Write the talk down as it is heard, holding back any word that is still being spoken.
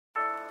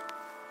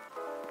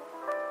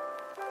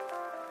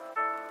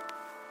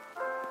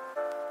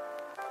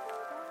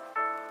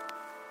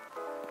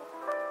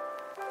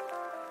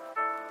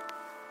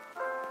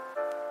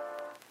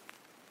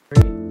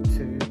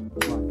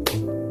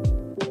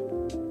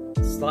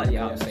slightly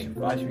out of sync,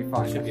 but that should be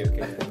fine. Should be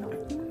okay.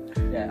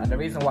 Yeah, and the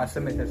reason why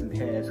Sumit isn't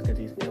here is because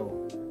he's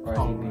ill, or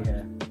else he'd be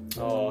here.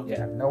 Oh, okay.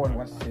 Yeah, no one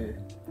wants to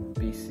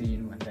be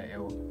seen when they're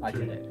ill. I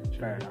get it.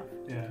 Fair enough.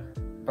 Yeah.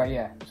 But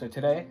yeah, so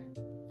today,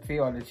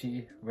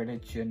 theology,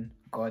 religion,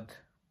 God,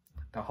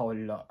 the whole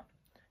lot.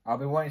 I've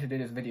been wanting to do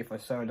this video for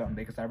so long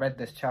because I read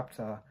this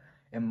chapter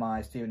in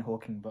my Stephen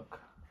Hawking book.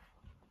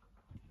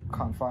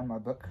 Can't find my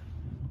book,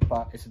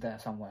 but it's there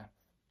somewhere.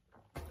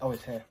 Oh,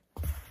 it's here.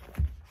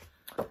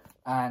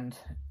 And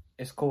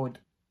it's called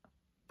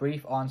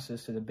Brief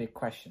Answers to the Big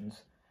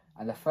Questions.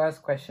 And the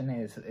first question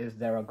is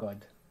there a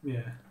God?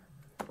 Yeah.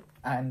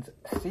 And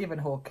Stephen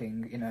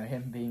Hawking, you know,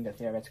 him being a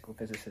theoretical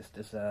physicist,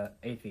 is an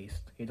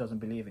atheist. He doesn't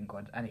believe in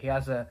God. And he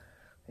has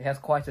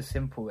quite a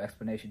simple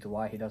explanation to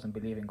why he doesn't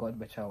believe in God,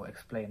 which I'll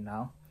explain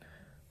now.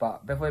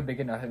 But before we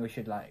begin, I think we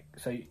should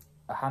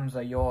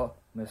Hamza, you're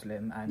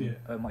Muslim, and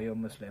Omar, you're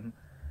Muslim.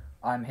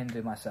 I'm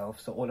Hindu myself,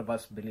 so all of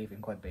us believe in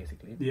God,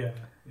 basically. Yeah.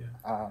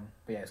 But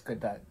yeah, it's good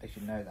that they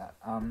should know that.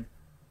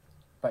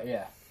 But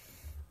yeah.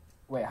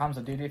 Wait,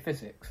 Hamza, do you do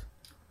physics?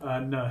 No, I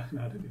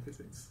don't do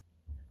physics.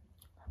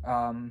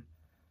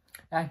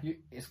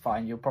 It's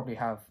fine. You'll probably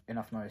have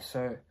enough knowledge.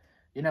 So,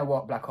 you know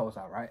what black holes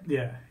are, right?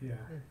 Yeah.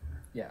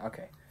 Yeah,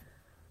 okay.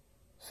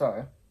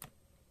 So,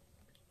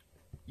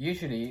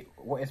 usually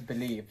what is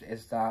believed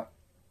is that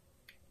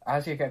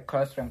as you get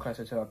closer and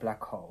closer to a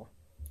black hole,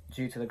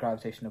 due to the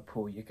gravitational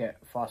pull, you get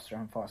faster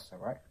and faster,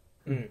 right?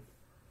 Mm.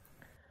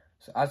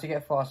 So as you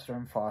get faster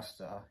and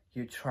faster,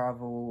 you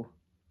travel...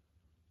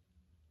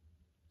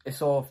 It's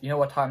sort of, you know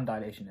what time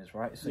dilation is,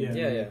 right? So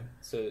Yeah.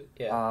 So,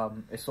 yeah.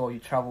 It's sort of, you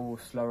travel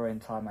slower in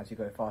time as you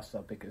go faster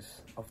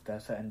because of the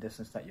certain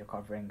distance that you're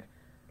covering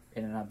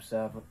in an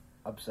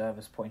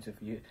observer's point of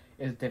view.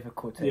 It's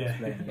difficult to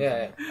explain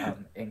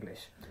in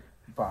English,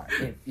 but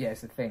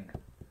it's a thing.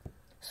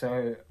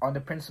 So on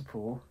the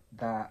principle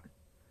that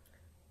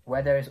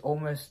where there is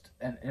almost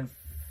an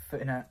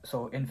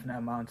infinite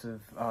amount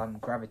of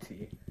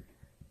gravity,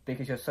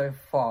 because you're so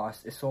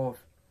fast, it's sort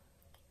of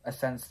a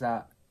sense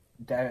that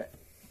there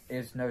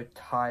is no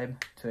time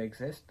to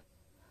exist.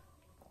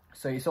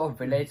 So he sort of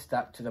relates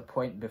that to the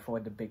point before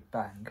the Big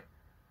Bang.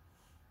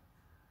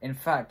 In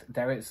fact,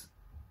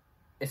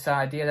 it's an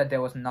idea that there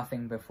was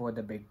nothing before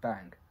the Big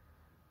Bang.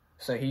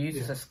 So he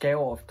uses a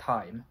scale of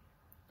time.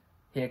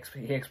 He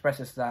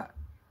expresses that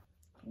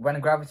when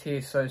gravity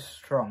is so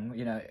strong,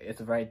 you know,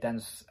 it's a very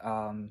dense,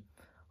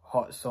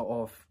 hot sort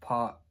of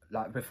part,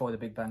 like before the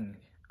Big Bang,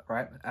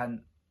 right?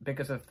 And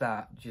because of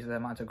that, due to the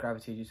amount of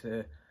gravity, due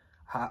to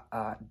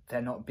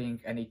there not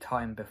being any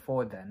time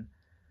before then,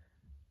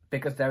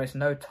 because there is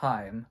no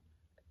time,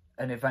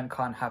 an event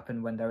can't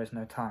happen when there is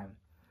no time.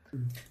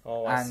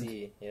 Oh, I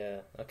see. Yeah.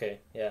 Okay.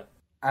 Yeah.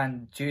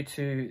 And due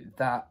to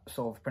that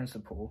sort of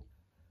principle,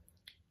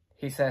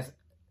 he says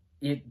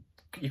you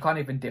can't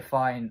even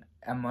define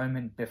a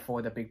moment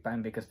before the Big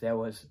Bang because there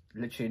was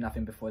literally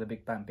nothing before the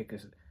Big Bang,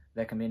 because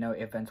there can be no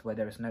event where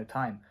there is no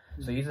time.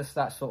 So he uses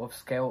that sort of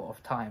scale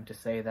of time to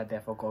say that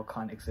therefore God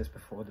can't exist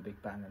before the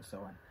Big Bang and so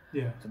on.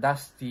 Yeah. So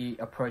that's the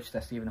approach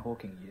that Stephen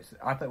Hawking used.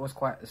 I thought it was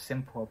quite a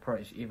simple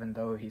approach, even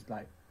though he's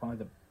like one of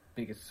the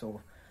biggest sort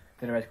of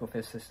theoretical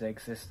physicists that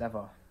exists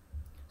ever.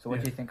 So what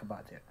do you think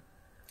about it?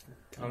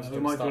 I'm just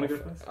going to go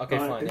first. Okay,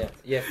 fine.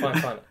 Yeah,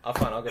 fine.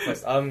 I'll go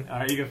first.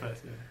 Alright, you go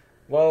first. Yeah.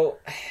 Well,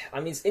 I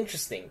mean, it's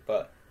interesting,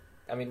 but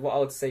I mean, what I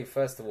would say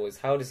first of all is,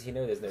 how does he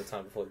know there's no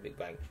time before the Big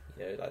Bang?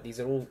 You know, like, these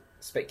are all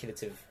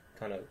speculative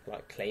kind of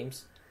like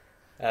claims.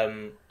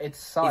 It's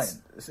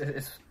science.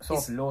 It's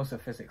sort of laws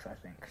of physics, I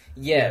think.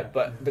 Yeah,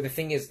 but the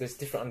thing is, there's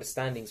different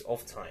understandings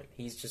of time.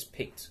 He's just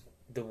picked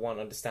the one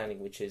understanding,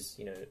 which is,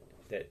 you know,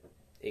 that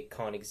it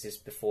can't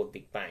exist before the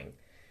Big Bang.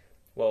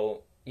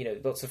 Well, you know,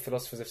 lots of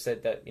philosophers have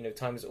said that, you know,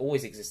 time has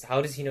always existed.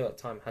 How does he know that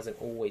time hasn't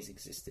always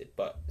existed,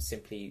 but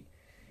simply,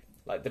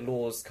 like, the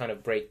laws kind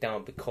of break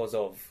down because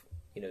of,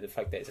 you know, the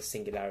fact that it's a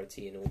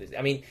singularity and all this.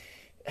 I mean,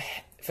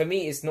 for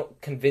me, it's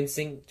not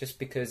convincing, just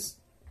because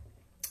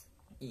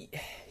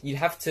you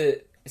have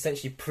to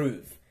essentially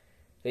prove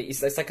that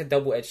it's like a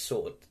double-edged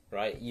sword,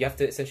 right? You have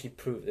to essentially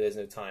prove that there's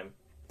no time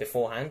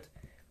beforehand,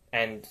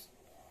 and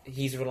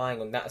he's relying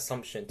on that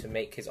assumption to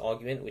make his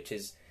argument, which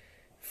is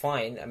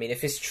fine. I mean,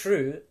 if it's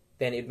true,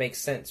 then it makes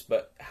sense,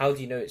 but how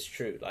do you know it's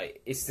true?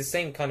 Like, it's the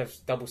same kind of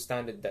double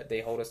standard that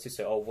they hold us to.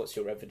 So, what's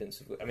your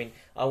evidence? I mean,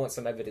 I want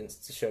some evidence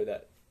to show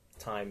that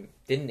time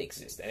didn't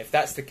exist, and if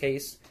that's the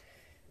case,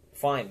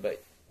 fine.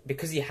 But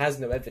because he has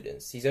no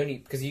evidence,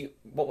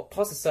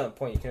 past a certain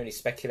point, you can only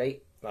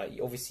speculate. Like,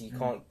 obviously, you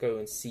can't go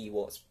and see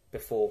what's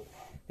before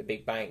the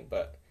Big Bang.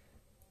 But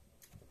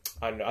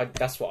I don't know.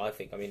 That's what I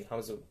think. I mean,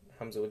 Hamza,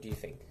 what do you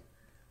think?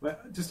 Well,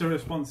 just a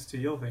response to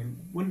your thing,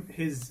 wouldn't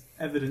his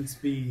evidence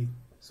be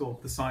sort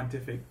of the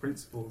scientific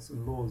principles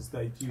and laws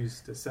they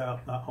use to set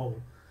up that whole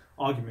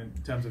argument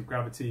in terms of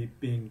gravity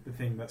being the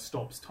thing that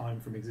stops time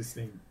from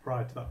existing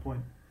prior to that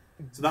point?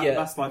 So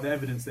that's like the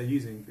evidence they're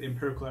using. The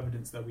empirical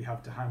evidence that we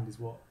have to hand is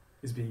what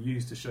is being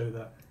used to show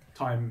that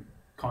time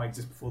can't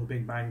exist before the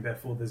Big Bang,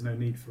 therefore there's no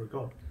need for a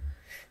God.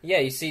 Yeah,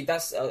 you see,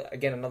 that's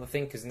again another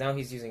thing, because now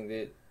he's using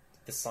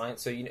the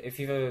science. So if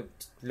you've ever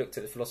looked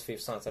at the philosophy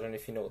of science, I don't know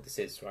if you know what this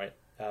is, right?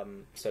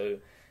 So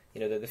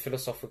the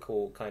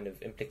philosophical kind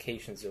of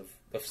implications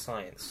of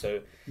science.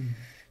 So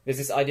there's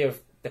this idea of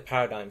the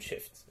paradigm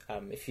shift.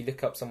 If you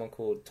look up someone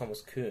called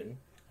Thomas Kuhn,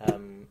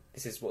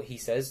 this is what he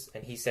says,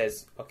 and he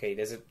says, okay,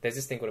 there's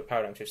this thing called a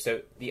paradigm shift.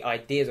 So the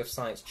ideas of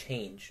science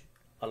change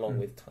along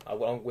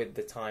with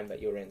the time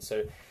that you're in.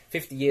 So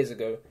 50 years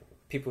ago,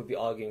 people would be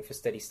arguing for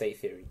steady state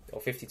theory,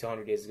 or 50 to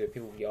 100 years ago,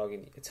 people would be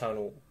arguing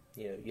eternal,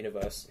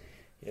 universe.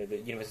 The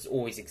universe has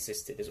always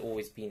existed. There's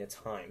always been a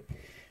time,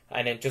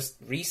 and then just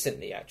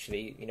recently,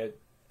 actually,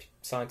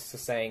 scientists are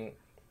saying,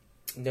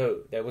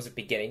 no, there was a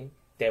beginning.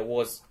 There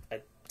was a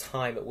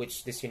time at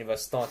which this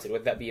universe started,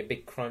 whether that be a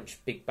big crunch,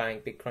 big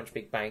bang, big crunch,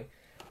 big bang,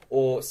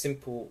 or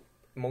simple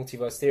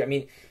multiverse theory. I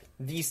mean,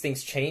 these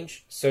things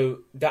change, so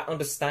that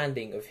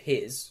understanding of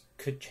his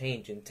could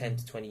change in 10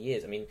 to 20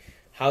 years. I mean,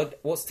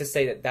 what's to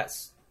say that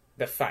that's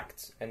the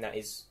fact and that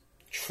is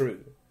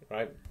true,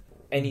 right?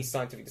 Any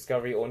scientific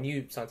discovery or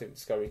new scientific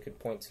discovery could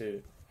point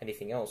to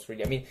anything else,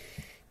 really. I mean,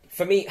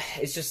 for me,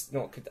 it's just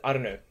not, I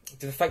don't know.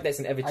 The fact that it's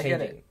an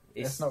ever-changing...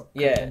 It's not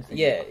convincing.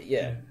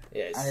 Yeah.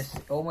 And it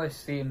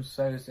almost seems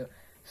so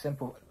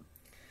simple.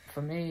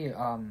 For me,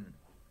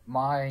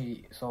 my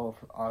sort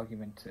of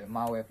argument,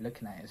 my way of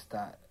looking at it is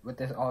that with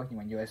this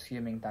argument, you're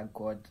assuming that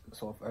God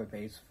sort of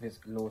obeys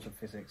laws of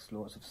physics,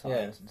 laws of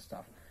science and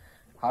stuff.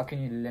 How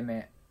can you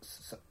limit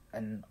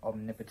an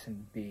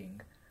omnipotent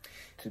being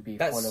to be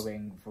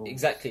following rules?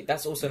 Exactly.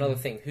 That's also another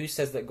thing. Who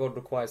says that God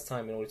requires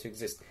time in order to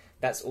exist?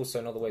 That's also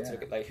another way to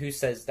look at it. Like, who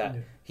says that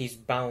he's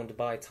bound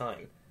by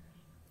time?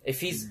 If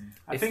he's,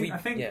 I think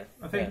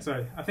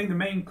the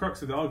main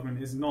crux of the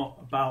argument is not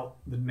about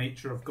the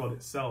nature of God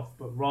itself,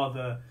 but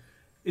rather,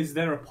 is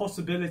there a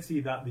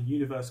possibility that the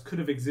universe could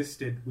have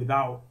existed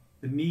without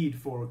the need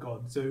for a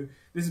God? So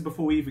this is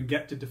before we even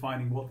get to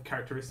defining what the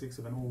characteristics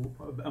of an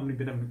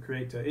omnibenevolent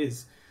creator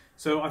is.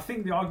 So I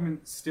think the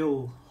argument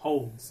still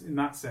holds in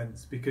that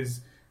sense,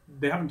 because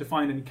they haven't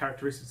defined any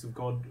characteristics of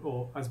God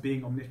or as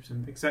being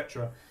omnipotent,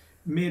 etc.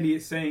 Merely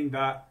it's saying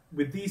that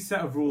with these set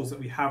of rules that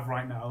we have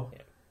right now,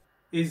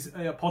 is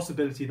a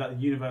possibility that the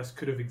universe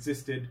could have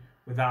existed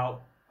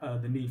without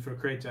the need for a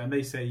creator? And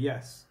they say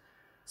yes.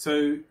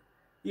 So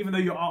even though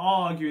you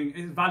are arguing,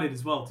 it's valid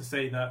as well to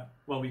say that,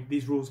 well,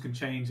 these rules can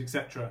change,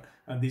 etc.,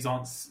 and these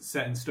aren't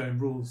set in stone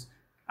rules.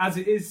 As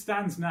it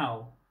stands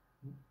now,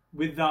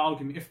 with that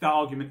argument, if that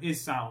argument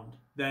is sound,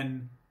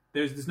 then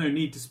there's no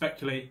need to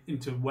speculate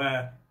into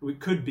where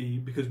it could be,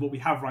 because what we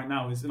have right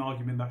now is an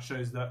argument that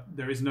shows that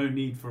there is no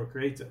need for a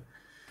creator.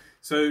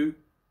 So,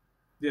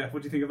 yeah,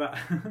 what do you think of that?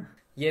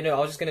 Yeah, no, I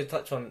was just going to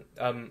touch on,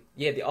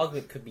 the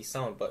argument could be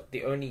sound, but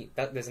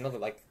there's another,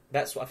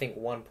 that's what I think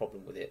one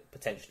problem with it,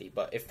 potentially.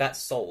 But if that's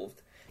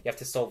solved, you have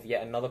to solve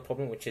yet another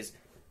problem, which is,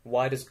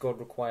 why does God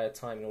require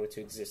time in order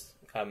to exist?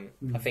 I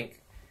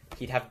think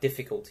he'd have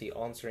difficulty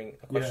answering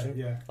a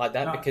question like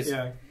that,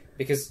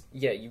 because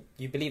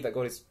you believe that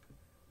God is,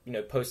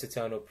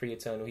 post-eternal,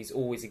 pre-eternal, he's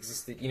always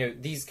existed.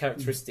 These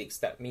characteristics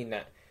that mean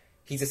that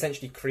he's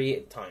essentially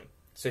created time.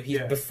 So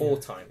he's before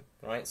time,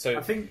 right? So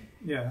I think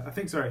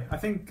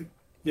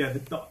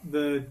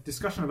the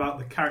discussion about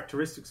the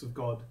characteristics of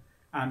God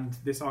and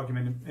this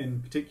argument in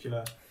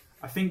particular,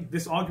 I think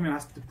this argument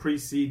has to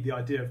precede the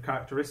idea of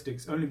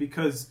characteristics, only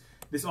because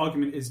this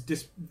argument is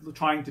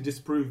trying to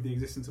disprove the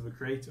existence of a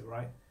creator,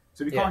 right?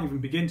 So we can't even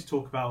begin to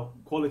talk about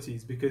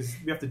qualities, because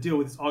we have to deal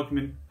with this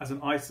argument as an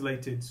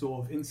isolated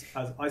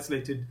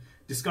isolated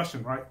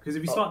discussion, right? Because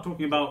if you start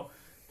talking about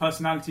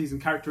personalities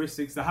and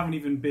characteristics that haven't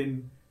even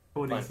been...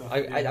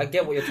 I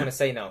get what you're trying to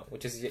say now,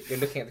 which is you're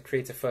looking at the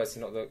creator first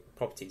and not the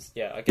properties.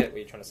 Yeah, I get what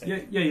you're trying to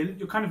say.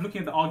 You're kind of looking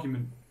at the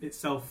argument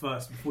itself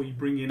first before you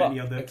bring in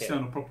any other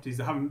external properties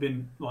that haven't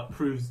been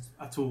proved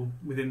at all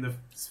within the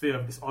sphere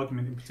of this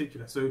argument in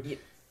particular. So,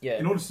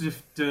 in order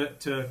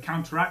to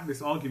counteract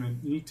this argument,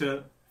 you need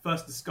to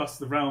first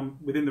discuss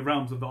within the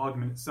realms of the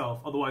argument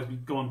itself. Otherwise, we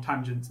go on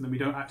tangents and then we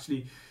don't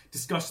actually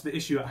discuss the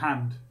issue at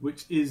hand,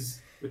 which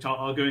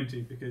I'll go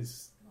into,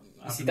 because.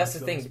 You see, that's the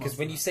thing, because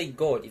when you say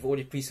God, you've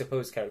already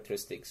presupposed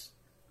characteristics.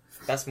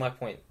 That's my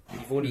point.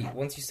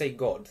 Once you say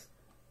God...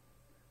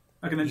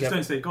 Okay, then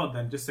don't say God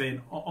then, just say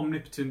an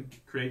omnipotent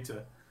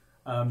creator.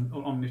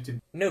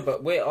 Omnipotent. No,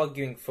 but we're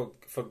arguing for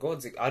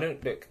God's...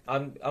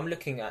 I'm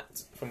looking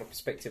at from a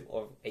perspective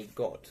of a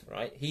God,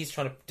 right? He's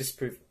trying to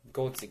disprove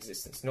God's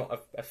existence,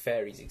 not a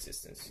fairy's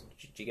existence.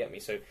 Do you get me?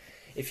 So,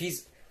 if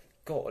he's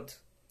God,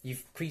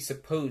 you've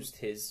presupposed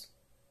his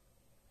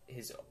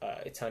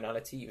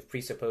eternality, you've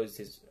presupposed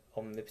his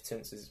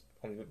omnipotence,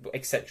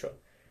 etc.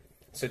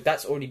 So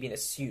that's already been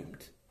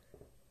assumed,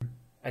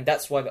 and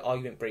that's why the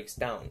argument breaks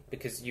down,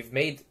 because you've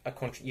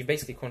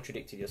basically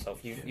contradicted yourself.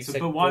 You've said,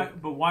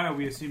 but why are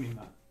we assuming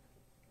that?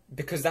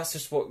 Because that's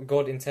just what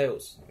God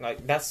entails.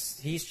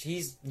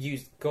 He's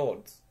used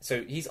God,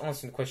 so he's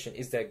answering the question: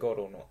 is there God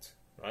or not?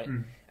 Right?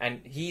 And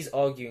he's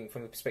arguing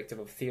from the perspective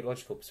of a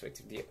theological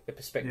perspective, the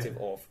perspective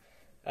of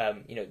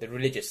the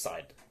religious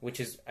side, which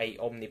is a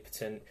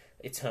omnipotent,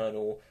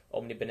 eternal,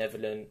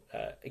 omnibenevolent,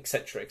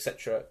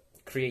 etc.,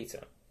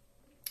 creator.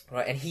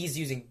 right? And he's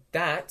using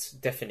that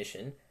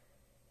definition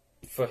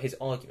for his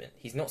argument.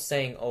 He's not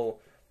saying, oh,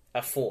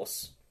 a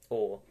force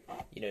or,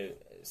 you know,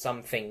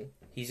 something.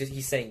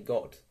 He's saying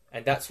God,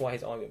 and that's why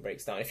his argument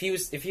breaks down. If he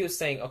was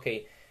saying,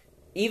 okay,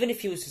 even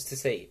if he was just to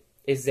say,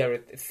 is there a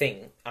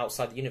thing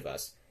outside the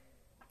universe?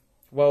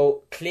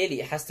 Well, clearly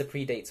it has to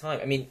predate time.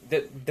 I mean,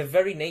 the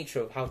very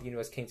nature of how the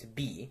universe came to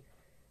be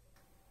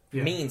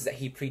means that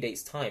he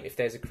predates time. If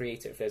there's a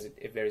creator,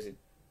 if there is a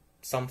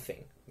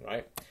something,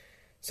 right?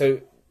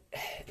 So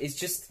it's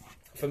just,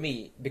 for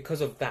me, because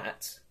of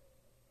that,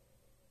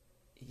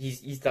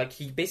 he's like,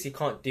 he basically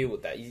can't deal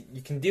with that.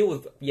 You can deal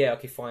with, yeah,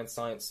 okay, fine,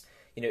 science.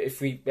 You know,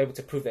 if we're able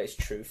to prove that it's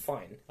true,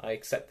 fine, I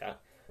accept that.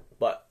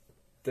 But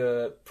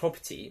the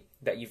property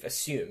that you've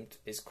assumed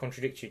is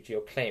contradictory to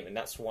your claim, and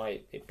that's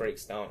why it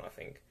breaks down, I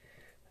think.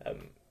 There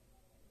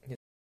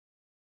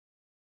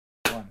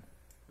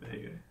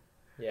you go.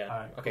 Yeah.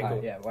 Right. Okay,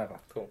 cool. Yeah, whatever.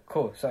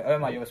 Cool. So,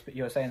 Omar, you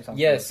were saying something.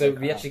 Yeah, so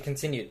we actually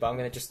continued, but I'm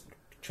going to just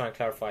try and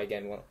clarify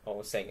again what I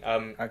was saying.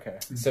 Okay.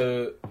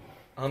 So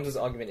Hamza's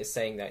argument is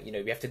saying that, you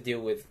know, we have to deal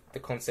with the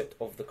concept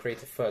of the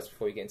creator first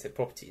before we get into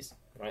properties,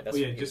 right? That's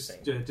what he was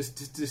saying.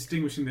 Just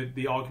distinguishing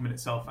the argument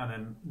itself and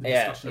then the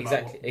discussion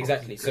about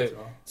exactly.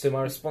 So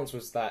My response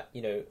was that,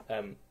 you know,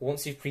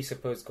 once you've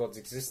presupposed God's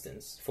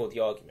existence for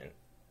the argument,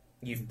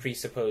 you've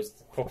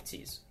presupposed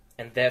properties,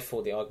 and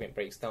therefore the argument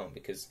breaks down,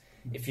 because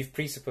if you've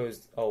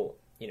presupposed,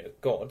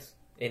 God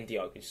in the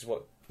argument, which is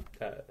what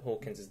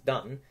Hawkins has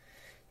done,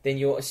 then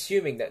you're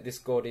assuming that this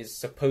God is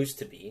supposed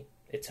to be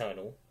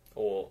eternal,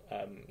 or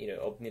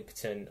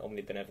omnipotent,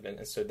 omnibenevolent,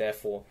 and so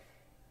therefore,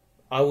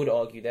 I would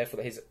argue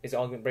therefore that his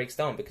argument breaks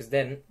down, because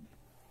then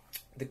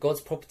the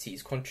God's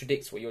properties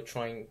contradicts what you're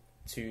trying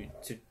to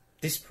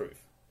disprove.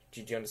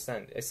 Do you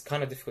understand? It's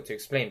kind of difficult to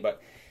explain,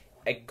 but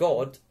a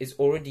God is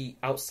already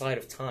outside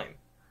of time.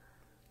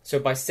 So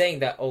by saying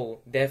that,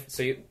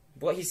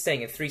 what he's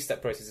saying in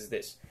three-step process is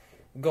this: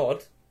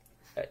 God,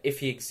 if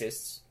he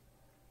exists,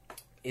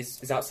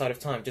 is outside of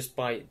time just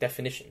by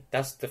definition.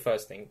 That's the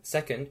first thing.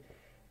 Second,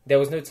 there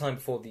was no time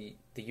before the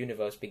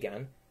universe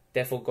began,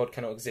 therefore God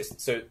cannot exist.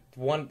 So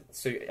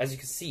as you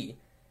can see,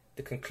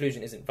 the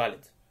conclusion isn't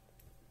valid.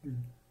 Do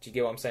you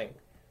get what I'm saying?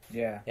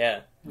 Yeah.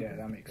 Yeah,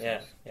 that makes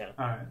sense. Yeah.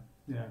 All right.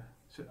 Yeah.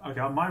 So,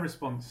 okay. My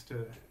response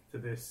to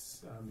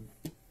this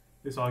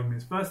this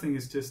argument, first thing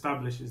is to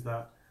establish is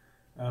that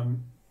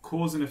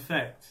cause and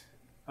effect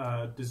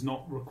does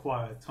not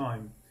require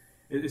time.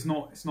 It's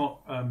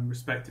not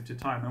respective to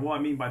time. And what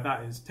I mean by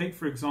that is, take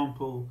for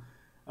example,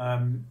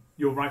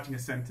 you're writing a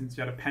sentence.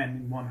 You had a pen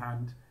in one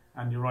hand,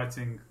 and you're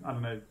writing, I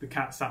don't know, the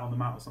cat sat on the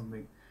mat or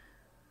something.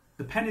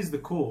 The pen is the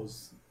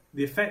cause.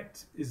 The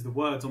effect is the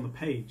words on the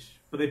page,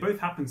 but they both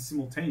happen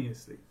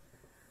simultaneously.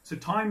 So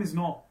time is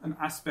not an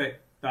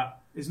aspect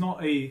that is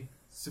not a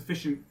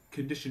sufficient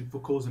condition for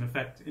cause and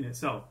effect in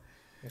itself.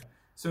 Yeah.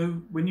 So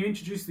when you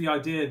introduce the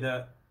idea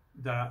that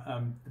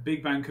the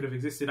Big Bang could have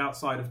existed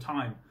outside of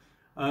time,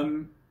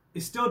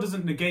 it still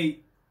doesn't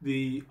negate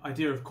the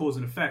idea of cause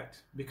and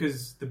effect,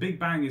 because the Big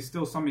Bang is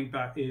still something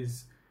that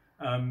is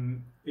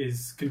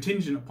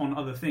contingent upon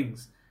other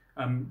things.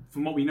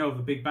 From what we know of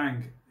the Big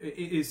Bang,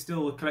 it is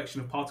still a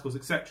collection of particles,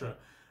 etc.,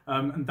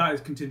 and that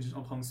is contingent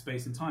upon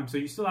space and time. So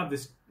you still have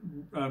this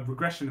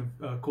regression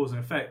of cause and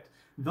effect.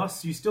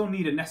 Thus, you still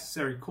need a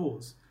necessary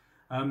cause.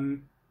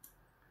 And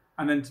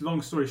then,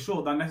 long story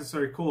short, that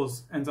necessary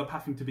cause ends up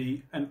having to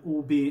be an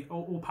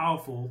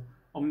all-powerful,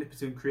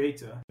 omnipotent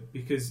creator,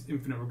 because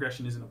infinite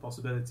regression isn't a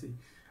possibility.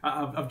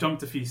 I've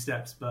jumped a few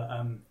steps, but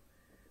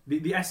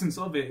the essence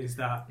of it is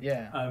that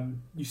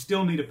you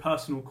still need a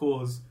personal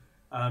cause,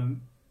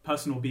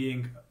 personal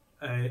being,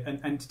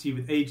 an entity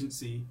with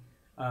agency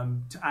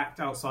to act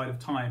outside of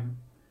time,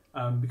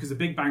 because the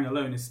Big Bang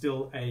alone is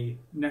still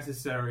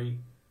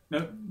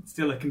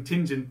still a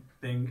contingent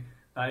thing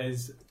that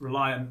is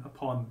reliant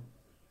upon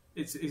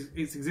its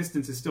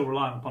existence is still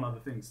reliant upon other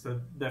things. So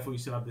therefore, you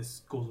still have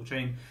this causal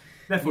chain.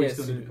 Therefore, you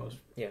still need a cause.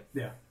 Yeah.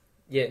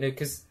 No,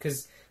 because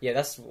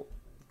that's a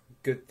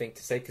good thing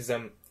to say. Because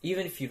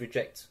even if you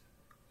reject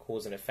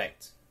cause and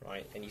effect,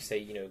 right, and you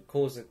say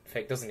cause and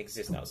effect doesn't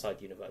exist outside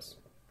the universe,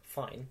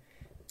 fine,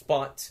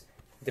 but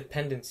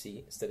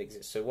dependency still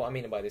exists. So what I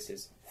mean by this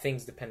is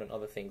things depend on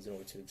other things in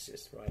order to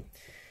exist,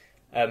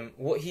 right?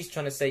 What he's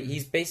trying to say,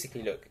 he's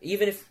basically, look,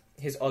 even if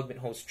his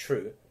argument holds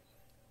true,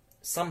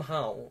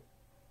 somehow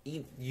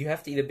you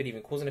have to either believe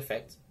in cause and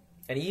effect,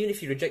 and even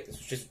if you reject this,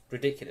 which is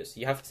ridiculous,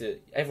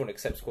 everyone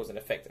accepts cause and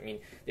effect. I mean,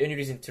 the only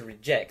reason to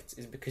reject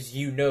is because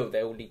they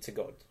will lead to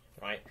God,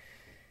 right?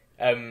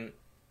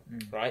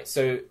 Right?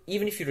 So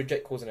even if you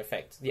reject cause and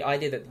effect, the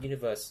idea that the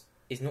universe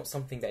is not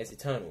something that is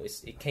eternal,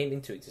 it came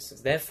into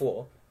existence.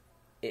 Therefore,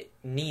 it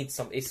needs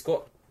it's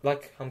got,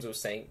 like Hamza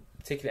was saying,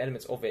 particular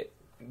elements of it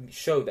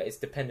show that it's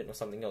dependent on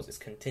something else. It's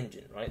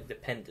contingent, right?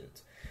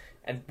 Dependent.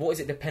 And what is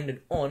it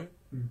dependent on?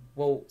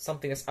 Well,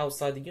 something that's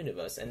outside the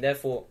universe. And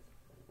therefore,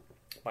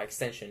 by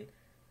extension,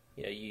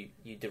 you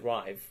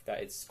derive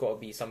that it's got to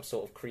be some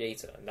sort of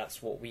creator. And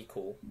that's what we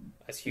call,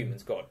 as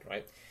humans, God,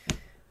 right?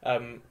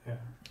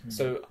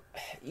 So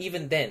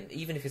even then,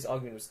 even if his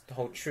argument was to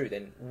hold true,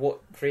 then what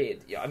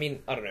created? Yeah, I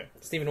mean, I don't know.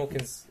 Stephen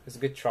Hawking's is a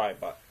good try,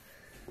 but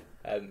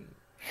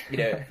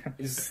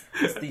it's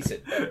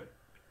decent.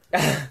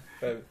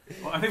 Well,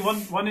 I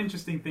think one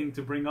interesting thing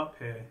to bring up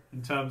here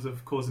in terms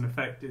of cause and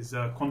effect is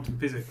quantum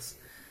physics.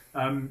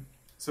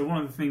 So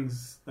one of the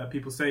things that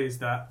people say is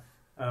that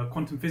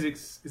quantum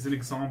physics is an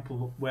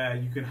example where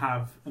you can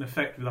have an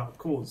effect without a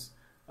cause,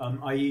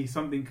 i.e.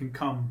 something can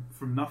come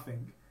from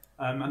nothing.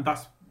 And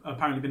that's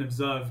apparently been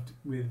observed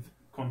with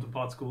quantum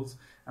particles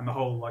and the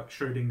whole like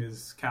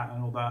Schrodinger's cat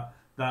and all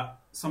that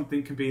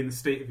something can be in the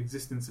state of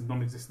existence and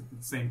non-existent at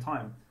the same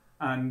time.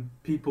 And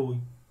people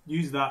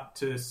use that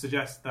to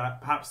suggest that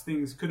perhaps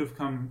things could have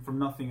come from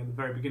nothing at the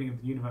very beginning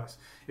of the universe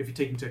if you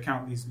take into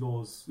account these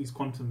laws, these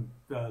quantum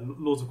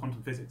laws of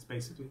quantum physics,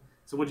 basically.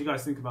 So what do you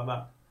guys think about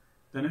that?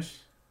 Danish?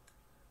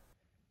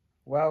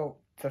 Well,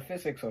 the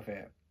physics of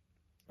it,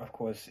 of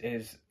course,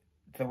 is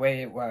the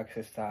way it works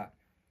is that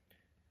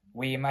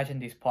we imagine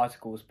these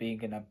particles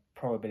being in a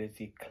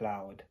probability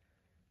cloud,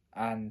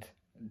 and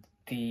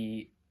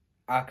the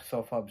act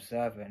of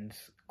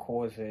observance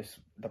causes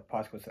the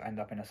particles to end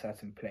up in a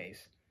certain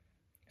place.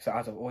 So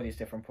out of all these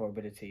different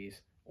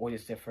probabilities, all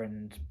these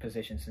different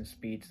positions and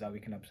speeds that we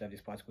can observe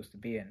these particles to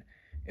be in,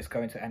 it's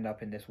going to end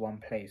up in this one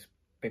place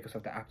because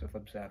of the act of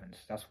observance.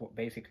 That's what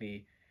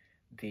basically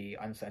the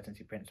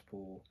uncertainty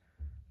principle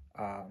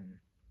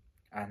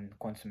and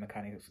quantum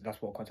mechanics,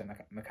 that's what quantum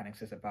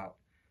mechanics is about.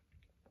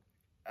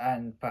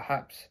 And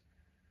perhaps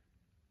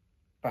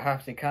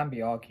it can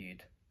be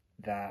argued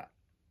that,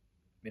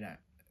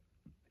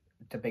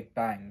 the Big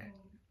Bang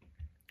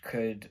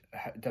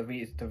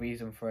the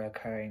reason for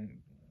occurring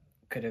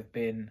could have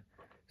been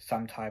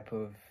some type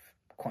of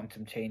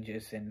quantum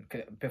changes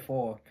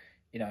before,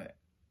 in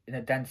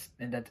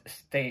the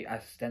state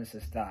as dense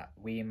as that,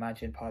 we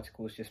imagine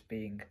particles just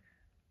being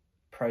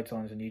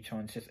protons and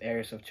neutrons, just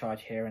areas of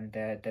charge here and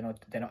there.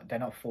 They're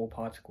not full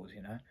particles,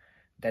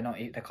 They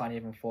can't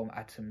even form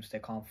atoms. They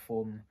can't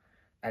form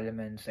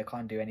elements. They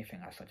can't do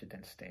anything at such a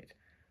dense state.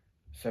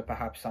 So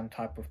perhaps some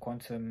type of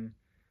quantum.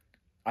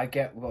 I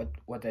get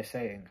what they're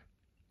saying.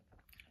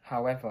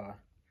 However,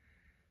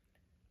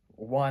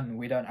 one,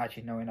 we don't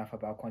actually know enough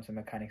about quantum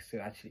mechanics to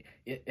actually.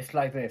 It's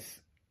like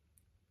this.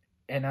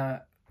 In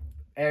an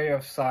area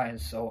of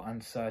science so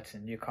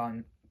uncertain, you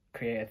can't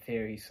create a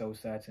theory so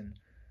certain.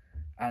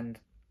 And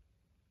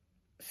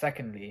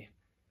secondly,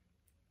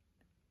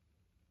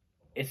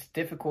 it's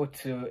difficult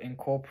to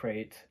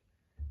incorporate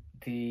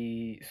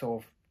the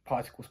sort of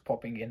particles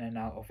popping in and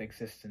out of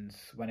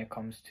existence when it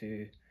comes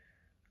to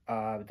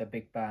the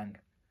Big Bang.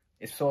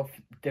 It's sort of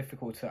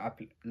difficult to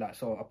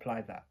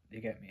apply that. You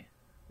get me?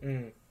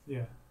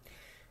 Yeah.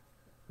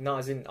 No,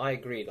 as in, I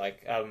agree.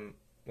 Like,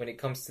 when it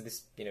comes to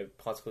this,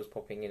 particles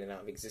popping in and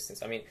out of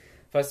existence. I mean,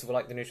 first of all,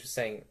 like Danush was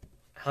saying,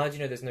 how do you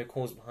know there's no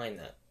cause behind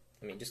that?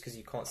 I mean, just because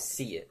you can't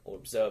see it or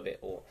observe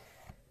it,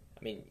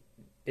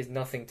 there's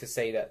nothing to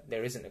say that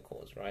there isn't a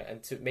cause, right?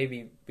 And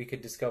maybe we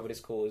could discover this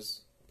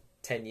cause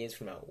 10 years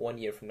from now, 1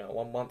 year from now,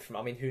 1 month from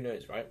now. I mean, who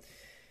knows, right?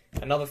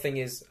 Another thing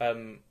is,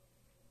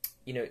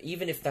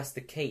 even if that's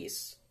the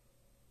case,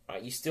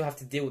 right, you still have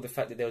to deal with the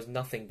fact that there was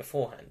nothing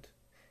beforehand.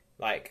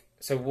 Like,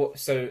 so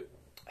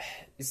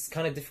it's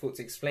kind of difficult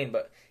to explain,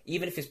 but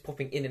even if it's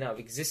popping in and out of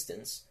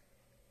existence,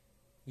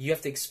 you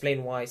have to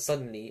explain why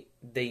suddenly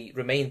they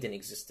remained in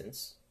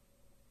existence,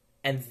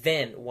 and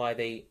then why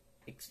they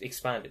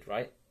expanded,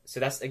 right? So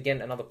that's,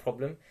 again, another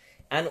problem.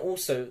 And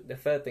also, the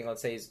third thing I'd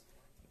say is,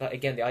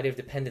 again, the idea of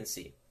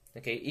dependency.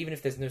 Okay, even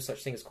if there's no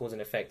such thing as cause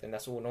and effect, and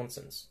that's all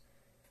nonsense,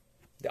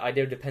 the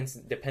idea of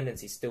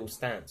dependency still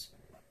stands,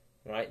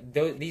 right?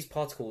 These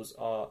particles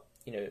are,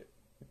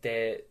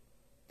 they're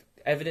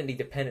evidently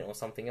dependent on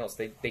something else.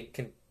 They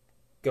can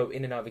go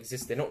in and out of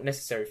existence. They're not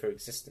necessary for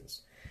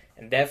existence.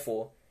 And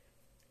therefore,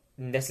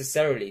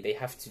 necessarily, they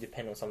have to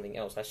depend on something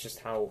else. That's just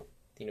how,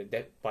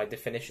 by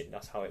definition,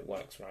 that's how it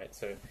works, right?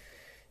 So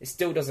it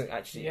still doesn't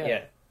actually,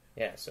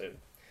 so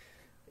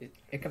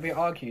it can be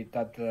argued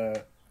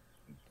that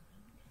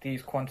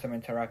these quantum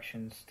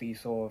interactions,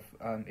 these sort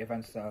of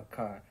events that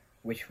occur,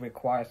 which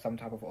require some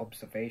type of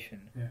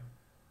observation,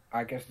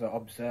 I guess the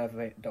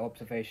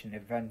observation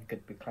event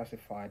could be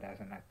classified as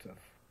an act of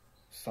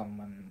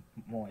someone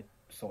more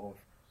sort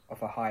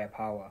of a higher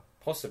power.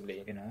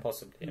 Possibly,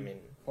 possibly.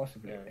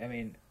 Possibly. Yeah. I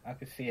mean, I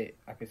could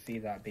see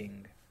that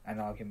being an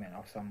argument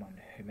of someone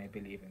who may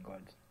believe in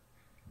God.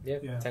 Yeah.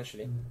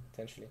 Potentially.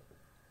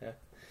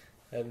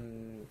 Yeah.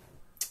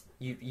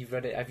 You've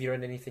read it. Have you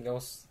read anything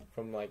else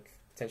from like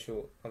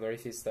potential other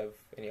atheists that have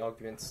any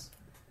arguments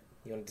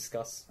you want to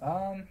discuss?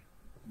 A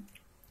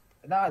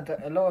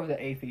lot of the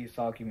atheist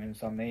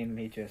arguments are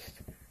mainly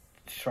just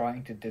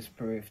trying to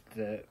disprove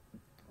the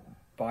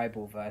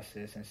Bible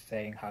verses and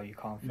saying how you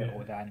can't fit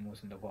all the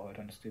animals in the world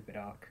on a stupid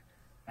ark.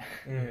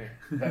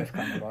 Those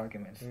kind of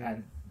arguments,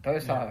 and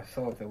those are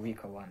sort of the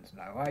weaker ones.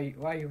 Like,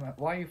 why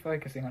are you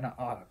focusing on an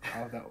ark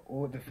out of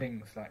all the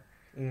things? Like,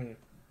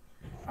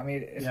 I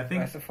mean, it's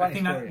a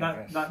funny story.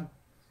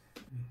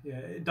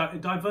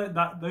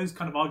 Those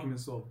kind of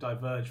arguments sort of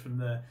diverge from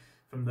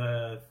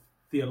the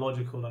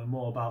theological and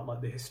more about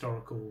like the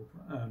historical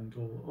and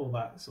all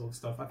that sort of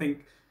stuff. I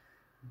think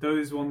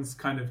those ones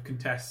kind of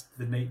contest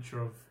the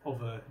nature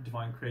of a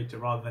divine creator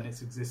rather than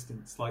its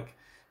existence, like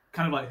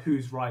kind of like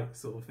who's right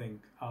sort of thing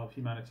of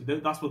humanity.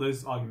 That's what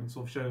those arguments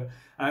sort of show.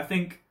 And I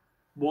think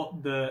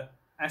what the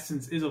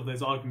essence is of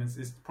those arguments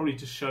is probably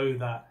to show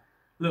that,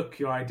 look,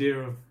 your idea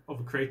of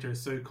a creator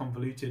is so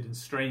convoluted and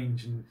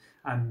strange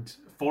and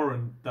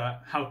foreign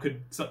that how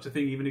could such a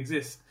thing even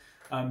exist?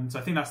 So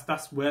I think that's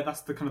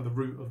the kind of the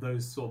root of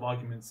those sort of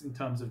arguments in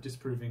terms of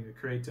disproving a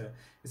creator,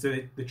 is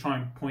that they try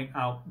and point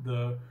out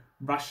the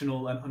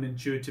rational and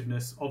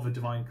unintuitiveness of a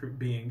divine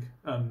being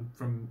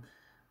from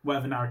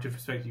whatever narrative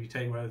perspective you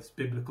take, whether it's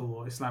biblical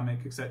or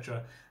Islamic,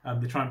 etc.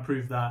 They try and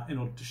prove that in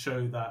order to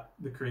show that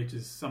the creator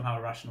is somehow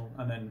irrational,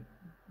 and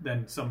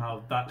then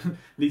somehow that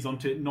leads on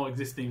to it not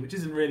existing, which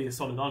isn't really a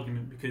solid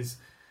argument, because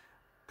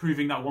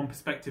proving that one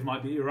perspective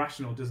might be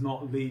irrational does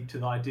not lead to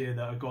the idea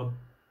that a God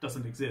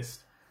doesn't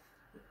exist.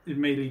 It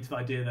may lead to the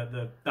idea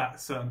that that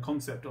certain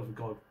concept of a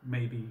God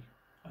may be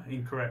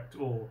incorrect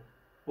or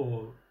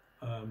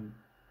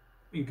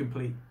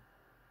incomplete.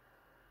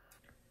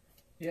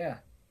 Yeah,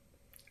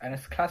 and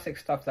it's classic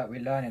stuff that we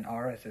learn in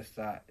RS, is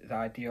that the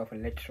idea of a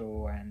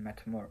literal and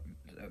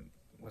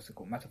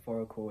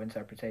metaphorical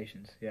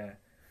interpretations. Yeah,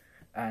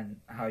 and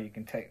how you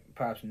can take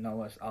perhaps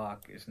Noah's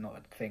Ark is not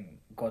a thing.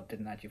 God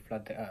didn't actually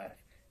flood the earth.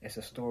 It's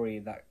a story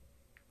that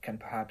can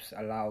perhaps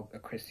allow a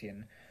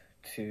Christian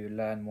to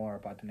learn more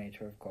about the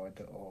nature of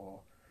God, or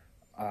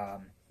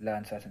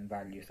learn certain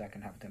values that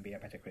can help them be a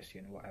better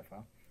Christian,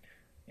 whatever.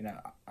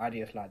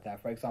 Ideas like that.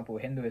 For example,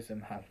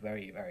 Hinduism have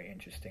very, very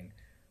interesting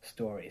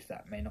stories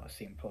that may not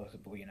seem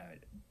plausible.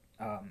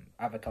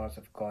 Avatars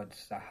of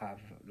gods that have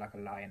like a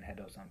lion head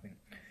or something.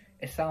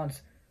 It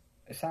sounds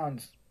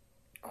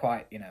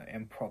quite,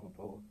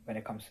 improbable when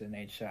it comes to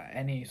nature.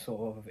 Any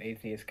sort of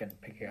atheist can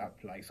pick it up.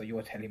 Like, so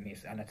you're telling me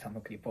it's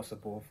anatomically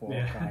possible for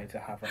a guy to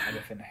have an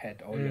elephant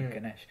head or look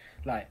Ganesh?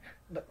 Like,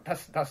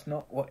 that's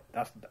not what.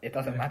 It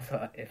doesn't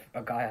matter if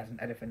a guy has an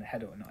elephant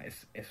head or not.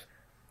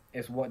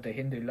 It's what the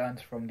Hindu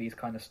learns from these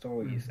kind of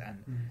stories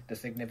and the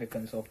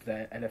significance of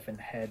the elephant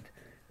head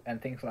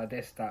and things like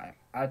this that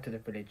add to the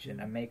religion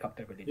and make up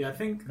the religion. Yeah, I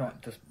think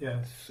not just.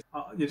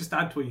 Just to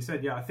add to what you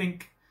said. Yeah, I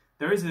think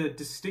there is a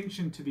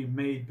distinction to be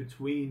made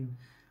between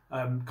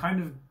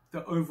kind of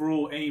the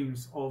overall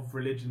aims of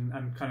religion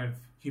and kind of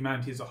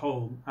humanity as a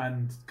whole,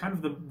 and kind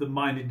of the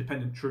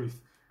mind-independent truth.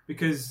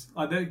 Because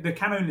there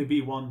can only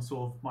be one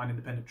sort of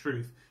mind-independent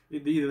truth.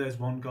 Either there's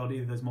one God,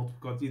 either there's multiple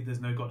gods, either there's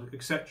no God,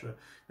 etc.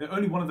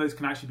 Only one of those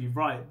can actually be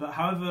right. But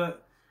however,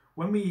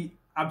 when we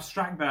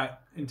abstract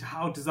that into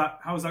how is that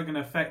going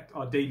to affect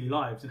our daily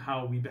lives and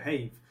how we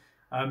behave,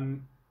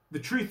 the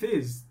truth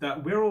is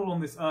that we're all on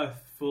this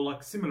earth for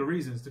like similar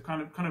reasons, to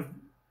kind of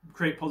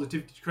create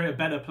positivity, to create a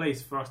better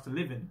place for us to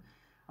live in.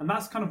 And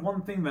that's kind of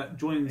one thing that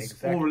joins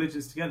all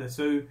religions together.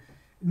 So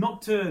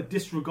not to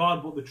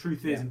disregard what the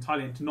truth is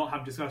entirely, and to not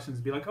have discussions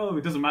and be like, oh,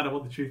 it doesn't matter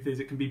what the truth is,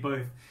 it can be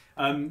both.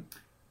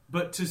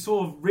 But to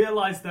sort of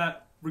realise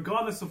that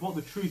regardless of what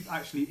the truth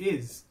actually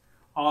is,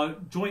 our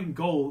joint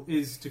goal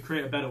is to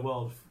create a better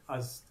world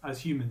as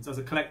humans, as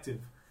a collective.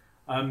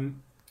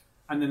 And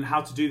then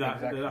how to do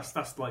that,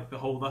 that's like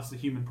that's the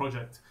human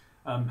project,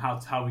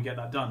 how we get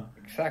that done.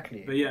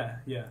 Exactly. But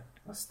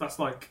that's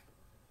like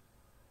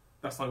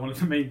one of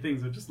the main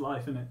things of just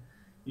life, isn't it?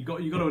 You got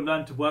to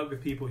learn to work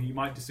with people who you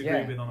might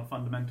disagree with on a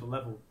fundamental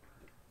level.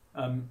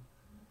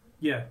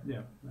 Yeah.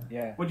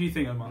 What do you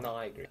think, Omar? No,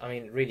 I agree. I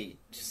mean, really,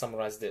 just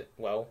summarised it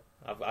well.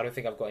 I don't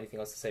think I've got anything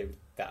else to say with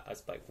that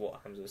as like what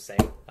Hamza was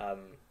saying.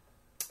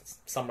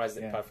 Summarised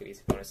it perfectly,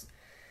 to be honest.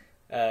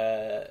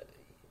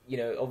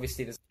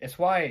 Obviously, it's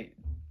why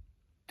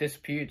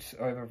disputes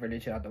over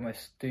religion are the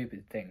most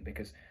stupid thing,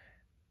 because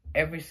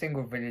every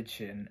single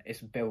religion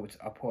is built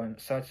upon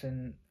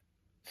certain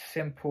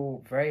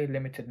simple, very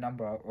limited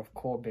number of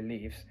core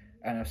beliefs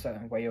and a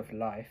certain way of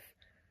life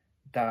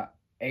that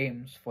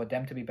aims for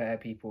them to be better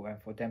people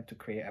and for them to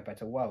create a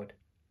better world.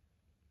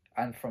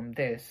 And from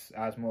this,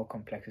 as more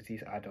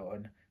complexities add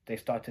on, they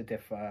start to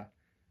differ,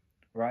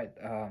 right?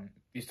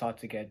 You start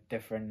to get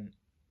different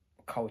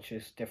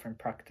cultures, different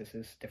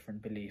practices,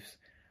 different beliefs.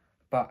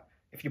 But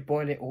if you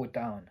boil it all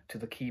down to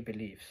the key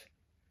beliefs,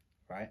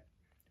 right?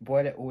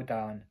 Boil it all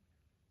down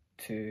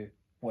to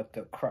what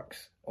the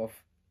crux of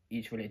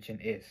each religion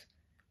is.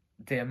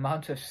 The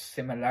amount of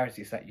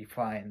similarities that you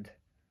find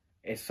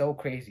is so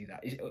crazy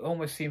that it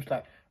almost seems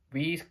like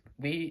we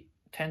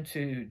tend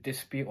to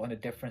dispute on the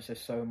differences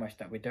so much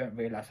that we don't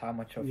realize how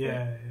much of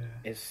it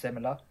is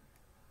similar,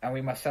 and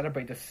we must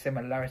celebrate the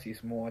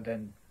similarities more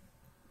than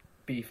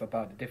beef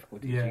about the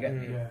difficulties. You get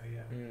me?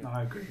 No,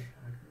 I agree.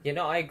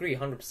 I agree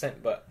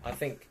 100%. But I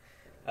think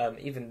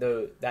even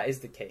though that is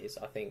the case,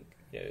 I think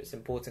it's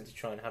important to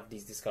try and have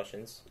these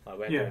discussions like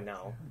we're doing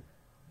now.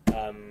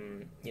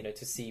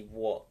 To see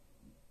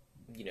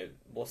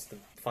what's the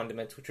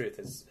fundamental truth,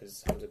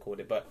 as Hamza called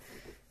it.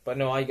 But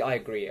no, I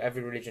agree.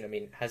 Every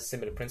religion, has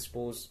similar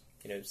principles.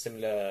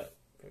 similar,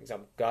 for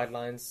example,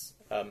 guidelines.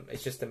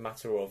 It's just a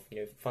matter of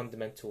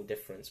fundamental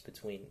difference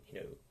between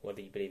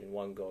whether you believe in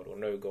one God or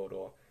no God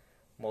or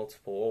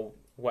multiple or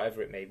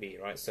whatever it may be,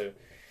 right? So,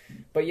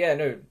 but yeah,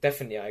 no,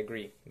 definitely I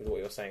agree with what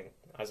you're saying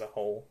as a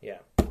whole. Yeah,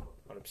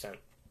 100%.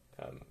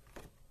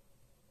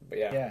 But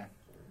yeah. Yeah,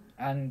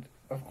 and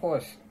of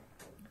course,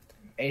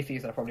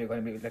 atheists are probably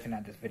going to be looking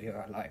at this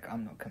video like,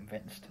 I'm not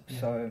convinced.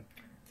 Yeah. So,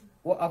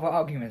 what other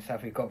arguments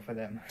have we got for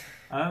them?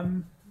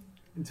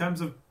 In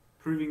terms of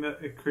proving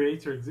that a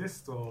creator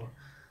exists, or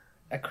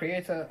a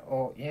creator,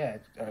 or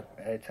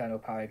eternal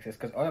power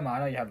exists. Because Omar, I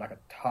know you have like a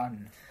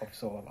ton of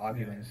sort of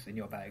arguments in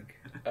your bag.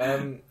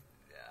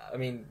 I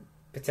mean,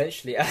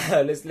 potentially.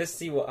 let's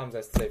see what Hamza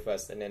has to say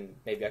first, and then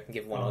maybe I can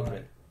give one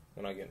argument.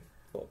 One argument.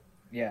 Cool.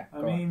 Yeah.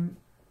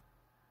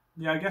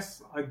 I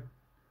guess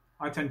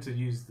I tend to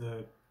use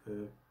the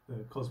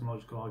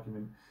cosmological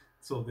argument,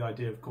 sort of the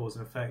idea of cause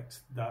and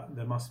effect, that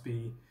there must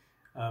be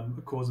a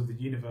cause of the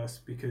universe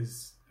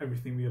because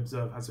everything we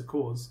observe has a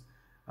cause,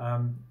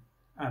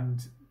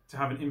 and to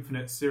have an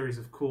infinite series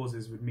of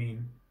causes would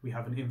mean we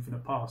have an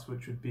infinite past,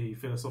 which would be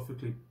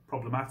philosophically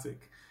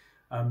problematic.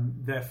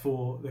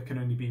 Therefore, there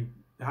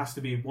has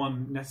to be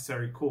one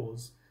necessary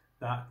cause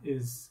that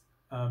is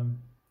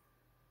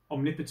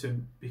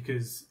omnipotent,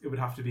 because it would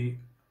have to be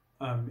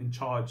in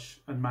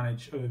charge and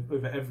manage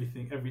over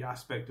everything, every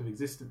aspect of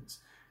existence.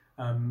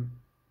 And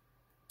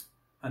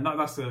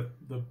that's the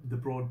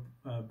broad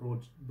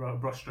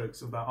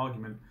brushstrokes of that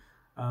argument.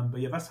 But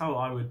yeah, that's how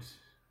I would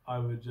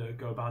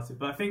go about it.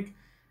 But I think,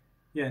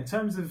 yeah, in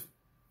terms of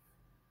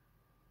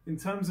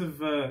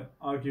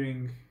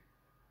arguing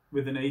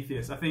with an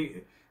atheist, I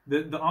think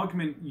the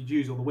argument you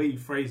use or the way you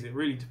phrase it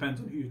really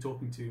depends on who you're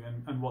talking to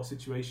and what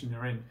situation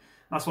you're in.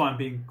 That's why I'm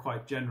being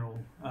quite general.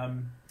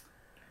 And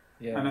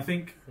I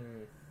think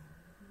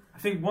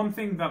one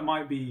thing that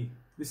might be,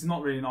 this is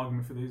not really an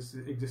argument for the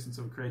existence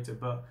of a creator,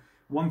 but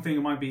one thing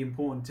that might be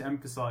important to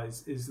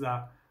emphasize is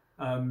that,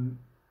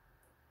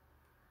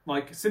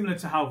 like similar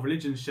to how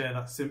religions share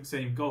that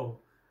same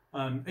goal,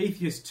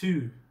 atheists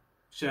too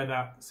share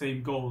that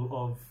same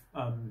goal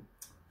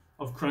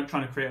of trying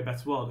to create a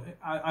better world,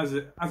 as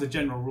a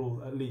general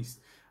rule at least,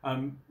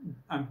 and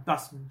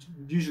that's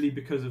usually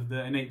because of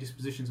the innate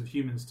dispositions of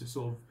humans to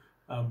sort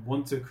of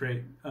want to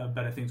create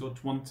better things, or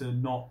to want to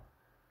not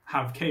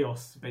have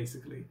chaos,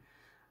 basically.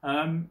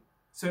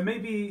 So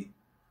maybe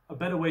a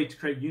better way to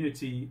create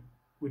unity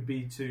would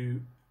be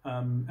to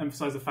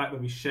emphasize the fact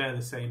that we share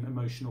the same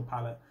emotional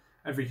palette.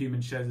 Every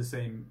human shares the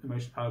same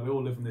emotional palette. We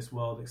all live in this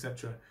world,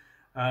 etc.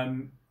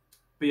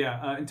 But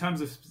yeah, in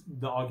terms of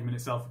the argument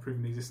itself for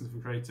proving the existence of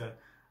a creator,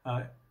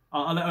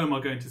 I'll let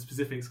Omar go into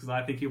specifics because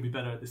I think he'll be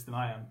better at this than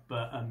I am.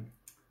 But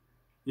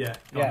yeah,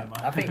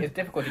 I think it's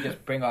difficult to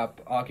just bring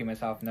up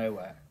arguments out of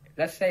nowhere.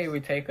 Let's say we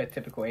take a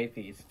typical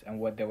atheist and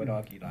what they would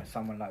argue, like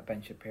someone like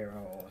Ben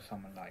Shapiro or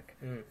someone like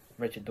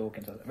Richard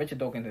Dawkins. Richard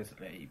Dawkins is,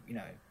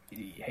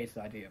 he hates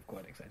the idea of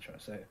God, etc.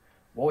 So,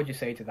 what would you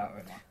say to that,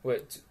 Omar?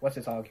 What's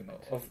his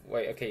argument?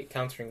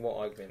 Countering what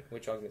argument?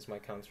 Which arguments am I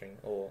countering,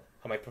 or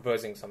am I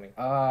proposing something?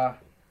 I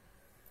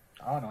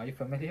don't know. Are you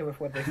familiar with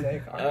what they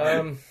say?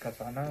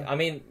 Because I know. I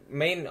mean,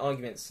 main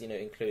arguments,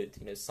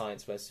 include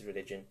science versus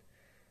religion,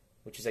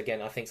 which is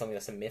again, I think, something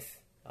that's a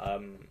myth. I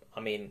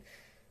mean,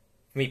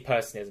 for me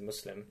personally, as a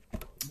Muslim,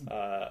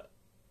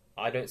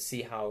 I don't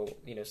see how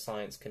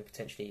science can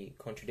potentially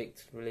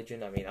contradict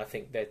religion. I mean, I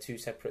think they're two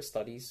separate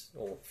studies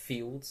or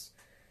fields.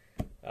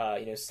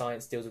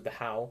 Science deals with the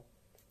how,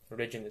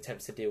 religion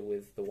attempts to deal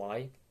with the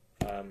why.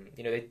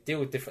 They deal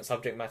with different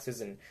subject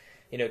matters, and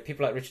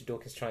people like Richard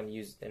Dawkins try and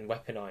use and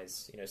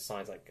weaponize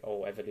science, like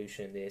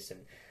evolution, this,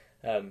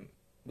 and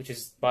which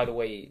is, by the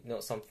way,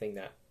 not something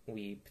that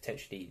we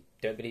potentially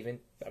don't believe in.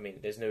 I mean,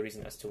 there's no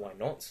reason as to why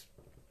not.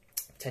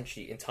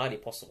 Potentially entirely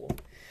possible.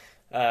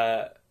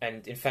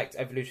 And in fact,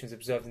 evolution is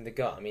observed in the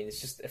gut. I mean,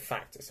 it's just a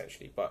fact,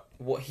 essentially. But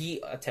what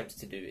he attempts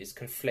to do is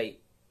conflate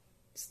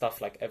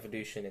stuff like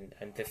evolution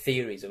and the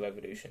theories of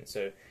evolution.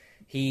 So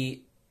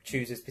he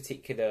chooses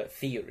particular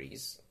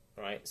theories,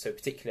 right? So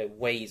particular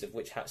ways of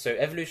which... So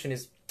evolution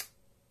is,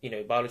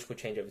 biological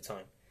change over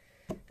time.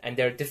 And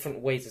there are different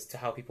ways as to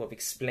how people have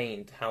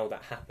explained how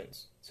that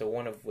happens. So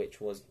one of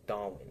which was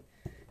Darwin.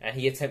 And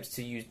he attempts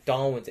to use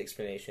Darwin's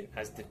explanation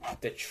as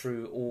the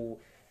true,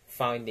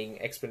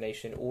 all-finding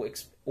explanation,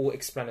 all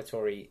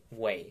explanatory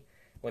way,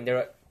 when there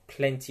are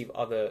plenty of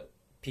other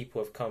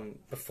people who have come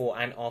before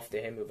and after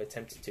him who have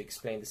attempted to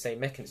explain the same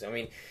mechanism. I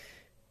mean,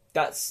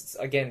 that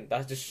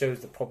just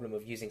shows the problem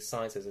of using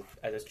science as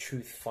a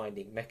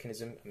truth-finding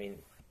mechanism. I mean,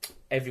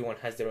 everyone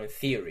has their own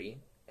theory.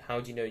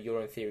 How do you know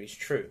your own theory is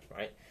true,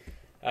 right?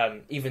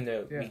 Even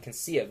though we can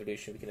see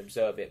evolution, we can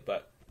observe it,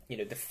 but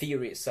the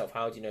theory itself,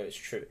 how do you know it's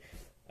true?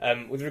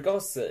 With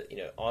regards to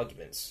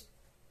arguments,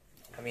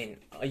 I mean,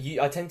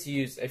 I tend to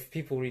use, if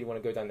people really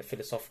want to go down the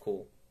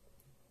philosophical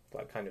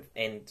kind of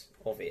end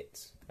of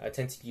it, I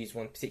tend to use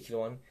one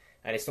particular one,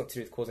 and it's not to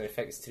do with cause and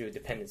effect, it's to do with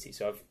dependency.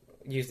 So I've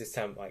used this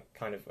term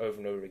kind of over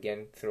and over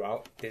again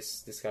throughout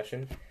this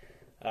discussion.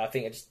 I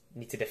think I just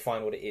need to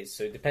define what it is.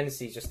 So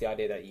dependency is just the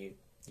idea that you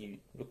you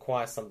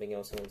require something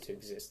else in order to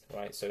exist,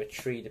 right? So a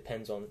tree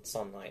depends on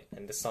sunlight,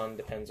 and the sun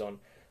depends on,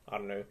 I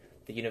don't know,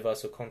 the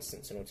universal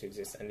constants in order to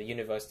exist, and the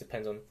universe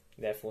depends on,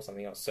 therefore,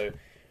 something else. So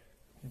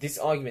this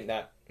argument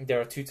that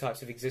there are two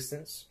types of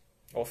existence,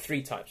 or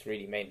three types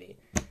really, mainly,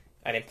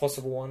 an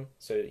impossible one,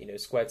 so, you know,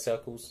 squared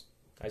circles,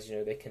 as you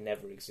know, they can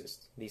never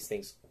exist. These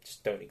things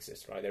just don't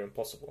exist, right? They're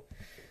impossible.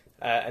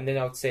 And then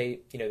I would say,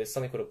 you know, there's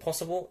something called a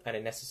possible and a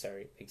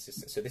necessary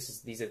existence. So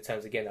these are the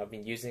terms, again, I've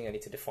been using, I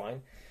need to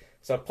define.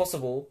 So a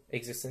possible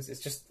existence is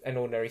just an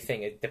ordinary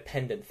thing, a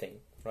dependent thing,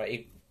 right?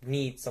 It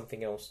needs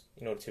something else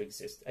in order to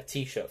exist. A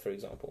t-shirt, for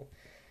example,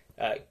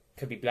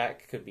 could be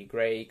black, could be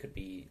grey, could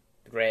be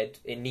red.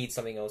 It needs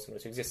something else in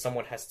order to exist.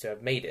 Someone has to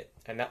have made it,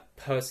 and that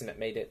person that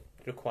made it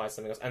requires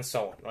something else, and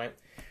so on, right?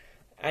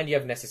 And you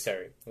have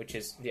necessary, which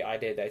is the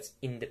idea that it's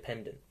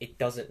independent. It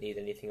doesn't need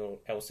anything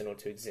else in order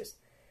to exist,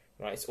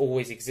 right? It's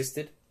always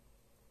existed,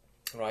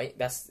 right?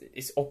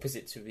 It's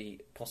opposite to the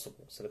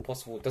possible. So the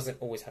possible doesn't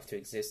always have to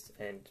exist,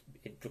 and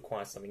it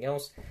requires something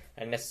else.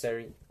 And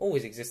necessary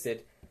always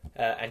existed,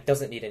 and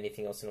doesn't need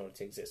anything else in order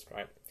to exist,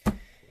 right?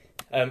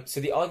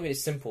 So the argument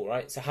is simple,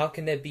 right? So how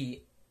can there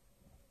be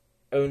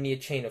only a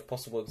chain of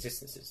possible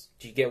existences?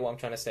 Do you get what I'm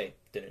trying to say,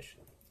 Dinesh?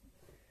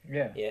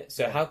 Yeah.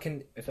 So how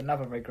can... It's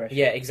another regression.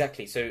 Yeah,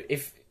 exactly. So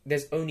if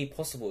there's only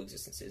possible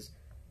existences,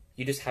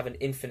 you just have an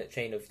infinite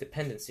chain of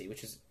dependency,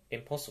 which is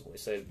impossible.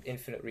 It's an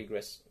infinite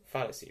regress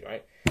fallacy,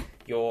 right?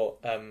 You're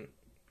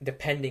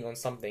depending on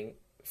something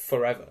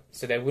forever.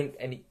 So there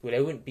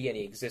wouldn't be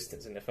any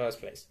existence in the first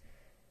place.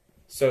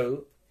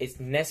 So it's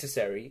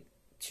necessary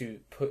to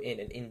put in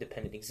an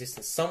independent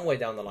existence somewhere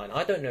down the line.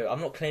 I don't know. I'm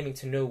not claiming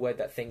to know where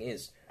that thing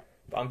is,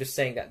 but I'm just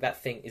saying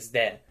that thing is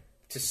there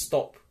to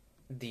stop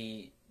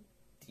the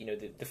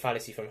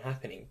fallacy from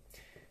happening.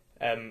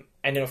 And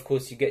then, of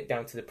course, you get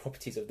down to the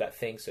properties of that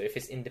thing. So if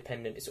it's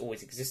independent, it's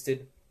always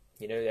existed,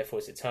 therefore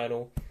it's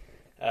eternal.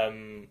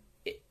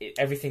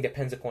 Everything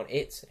depends upon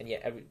it, and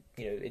yet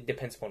it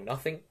depends upon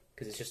nothing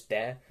because it's just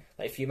there.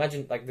 Like if you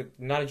imagine, like the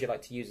analogy I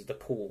like to use is the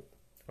pool,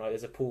 right?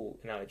 There's a pool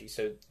analogy.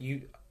 So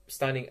you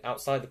standing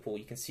outside the pool,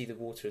 you can see the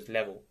water is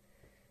level,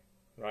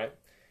 right?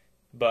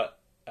 But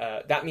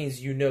that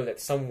means that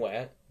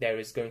somewhere there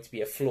is going to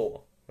be a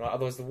floor, right?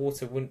 Otherwise the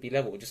water wouldn't be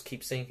level; it would just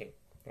keep sinking,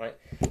 right?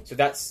 So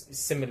that's a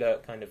similar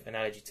kind of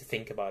analogy to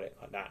think about it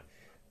like that.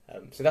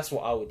 So that's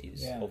what I would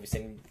use. Yeah.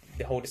 Obviously, and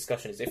the whole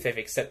discussion is if they've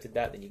accepted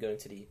that, then you go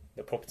into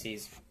the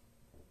properties,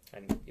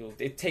 and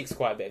it takes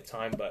quite a bit of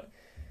time, but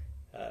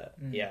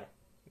yeah.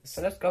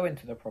 So let's go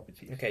into the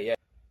properties. Okay, yeah.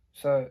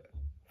 So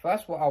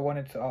first, what I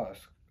wanted to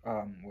ask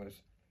was,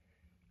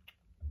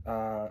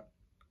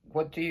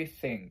 what do you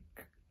think?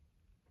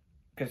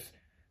 Because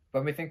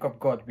when we think of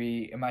God,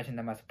 we imagine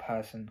them as a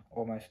person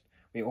almost.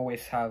 We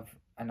always have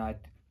an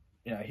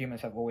idea.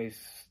 Humans have always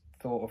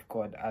thought of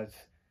God as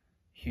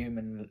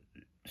human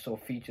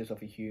sort of features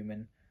of a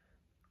human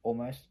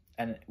almost,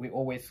 and we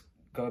always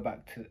go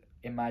back to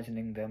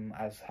imagining them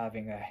as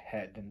having a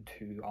head and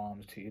 2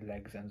 arms, 2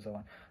 legs, and so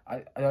on.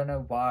 I don't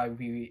know why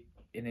we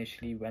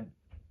initially went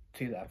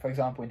to that. For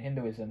example, in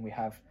Hinduism, we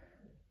have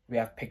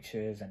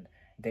pictures and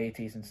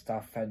deities and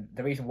stuff, and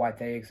the reason why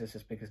they exist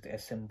is because they're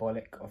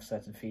symbolic of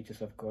certain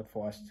features of God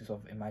for us to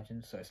sort of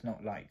imagine. So it's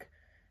not like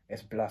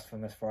it's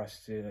blasphemous for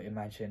us to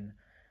imagine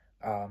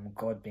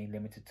God being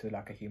limited to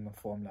like a human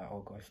form. Like,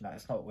 oh gosh,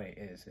 that's not what it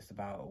is. It's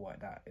about what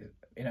that is.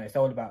 It's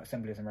all about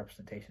symbolism,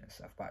 representation, and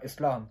stuff. But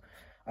Islam,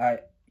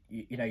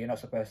 you're not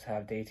supposed to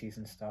have deities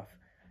and stuff.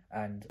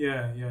 And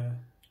yeah,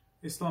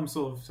 Islam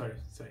sort of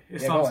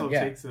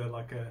takes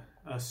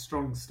a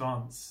strong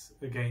stance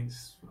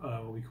against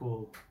what we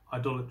call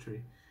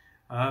idolatry.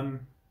 And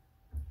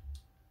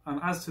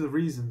as to the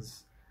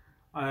reasons,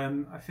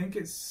 I think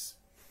it's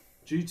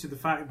due to the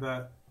fact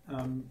that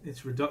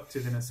it's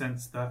reductive in a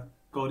sense that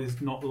God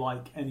is not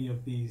like any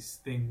of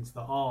these things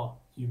that are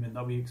human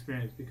that we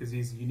experience, because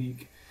he's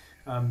unique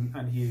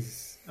and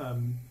he's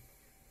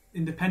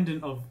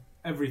independent of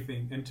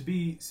everything. And to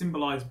be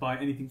symbolized by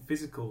anything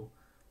physical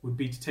would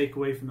be to take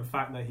away from the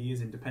fact that he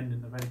is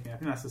independent of anything. I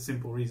think that's a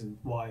simple reason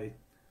why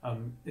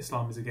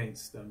Islam is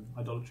against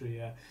idolatry.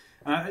 Yeah,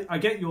 and I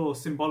get your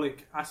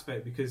symbolic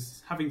aspect,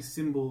 because having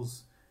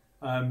symbols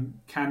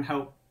can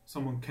help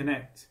someone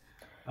connect.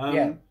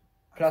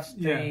 Plus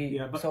go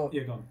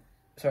on.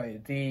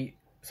 Sorry, the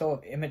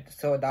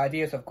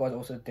ideas of God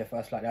also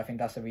differ slightly. I think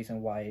that's the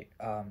reason why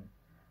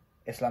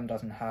Islam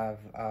doesn't have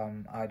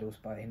idols,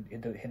 but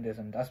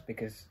Hinduism does,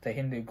 because the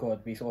Hindu God,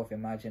 we sort of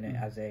imagine it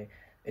as a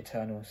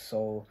eternal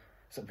soul.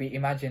 So we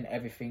imagine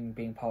everything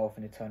being part of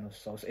an eternal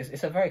soul. So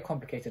it's a very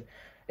complicated.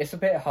 It's a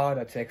bit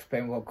harder to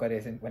explain what God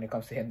is when it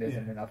comes to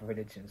Hinduism and other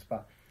religions.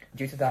 But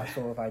due to that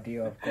sort of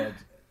idea of God,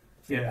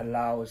 it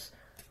allows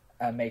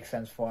makes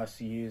sense for us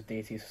to use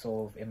deities to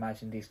sort of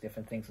imagine these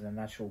different things in the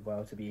natural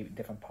world to be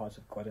different parts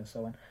of God and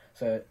so on.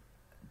 So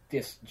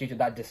due to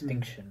that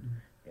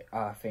distinction,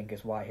 I think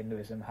is why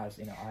Hinduism has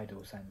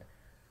idols and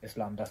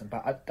Islam doesn't.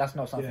 But that's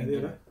not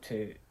something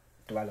to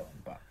dwell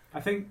on. But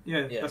I think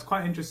that's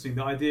quite interesting,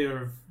 the idea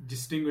of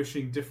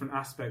distinguishing different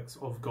aspects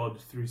of God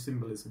through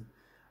symbolism.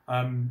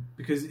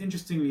 Because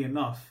interestingly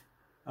enough,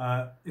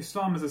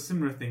 Islam is a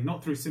similar thing,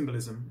 not through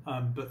symbolism,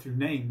 but through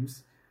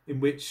names, in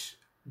which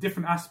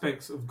different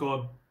aspects of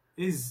God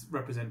is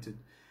represented.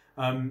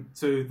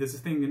 So there's a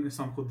thing in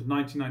Islam called the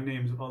 99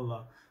 names of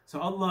Allah. So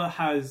Allah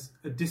has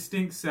a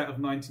distinct set of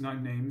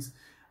 99 names,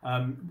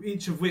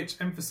 each of which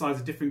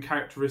emphasize a different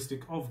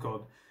characteristic of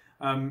God.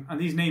 And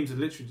these names are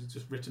literally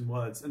just written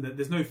words, and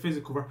there's no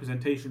physical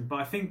representation. But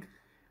I think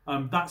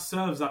that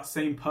serves that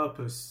same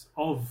purpose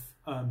of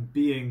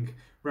being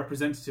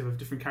representative of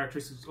different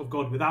characteristics of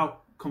God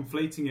without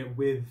conflating it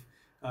with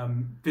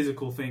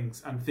physical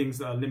things and things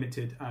that are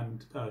limited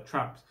and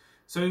trapped.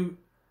 So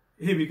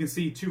here we can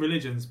see two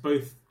religions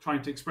both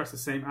trying to express the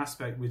same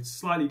aspect with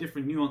slightly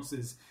different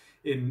nuances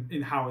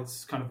in how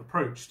it's kind of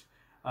approached.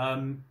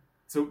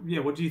 So yeah,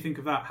 what do you think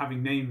of that,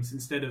 having names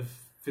instead of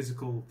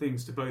physical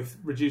things to both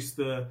reduce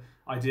the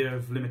idea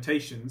of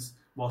limitations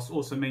whilst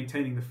also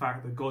maintaining the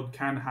fact that God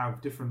can have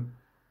different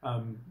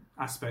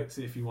aspects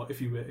if you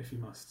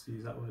must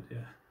use that word?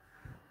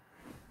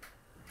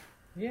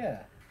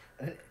 Yeah,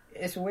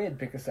 it's weird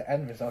because the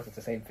end result is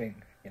the same thing,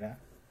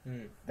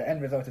 The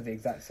end result is the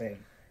exact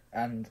same,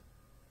 and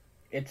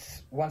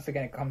it's, once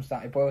again, it comes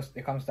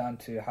down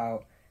to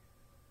how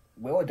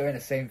we're all doing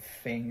the same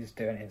things,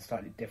 doing it in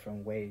slightly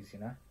different ways,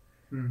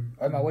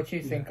 Omar, what do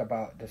you think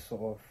about the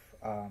sort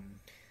of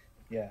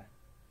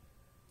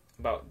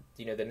about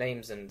the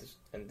names and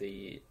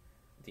the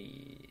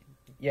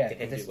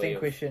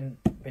distinction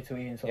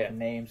between sort of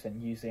names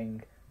and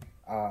using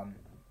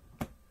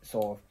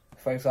sort of,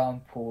 for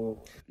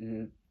example,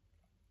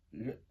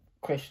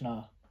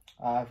 Krishna.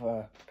 I have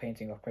a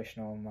painting of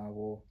Krishna on my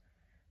wall,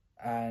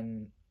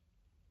 and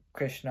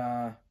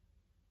Krishna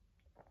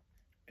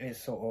is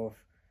sort of,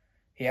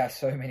 he has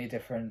so many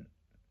different,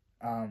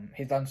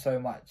 he's done so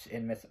much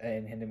in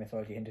Hindu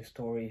mythology, Hindu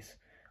stories,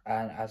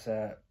 and as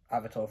a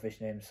avatar of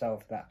Vishnu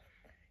himself, that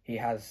he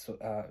has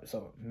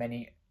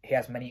he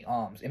has many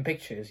arms. In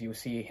pictures, you'll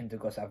see Hindu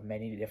gods have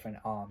many different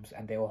arms,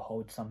 and they all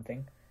hold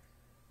something.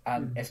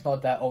 And it's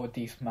not that,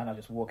 these men are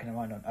just walking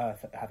around on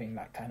Earth having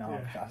like 10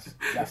 arms.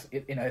 That's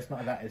it, it's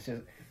not that. It's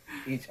just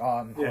each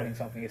arm holding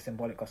something is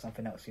symbolic of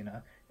something else.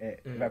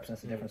 It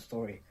represents a different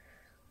story.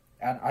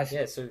 And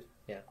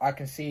I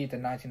can see the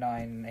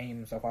 99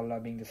 names of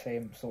Allah being the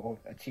same, sort of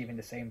achieving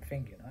the same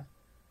thing.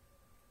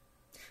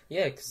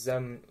 Yeah, because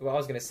what I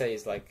was going to say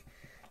is, like,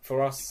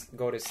 for us,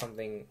 God is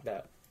something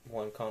that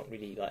one can't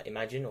really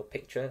imagine or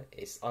picture.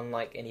 It's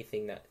unlike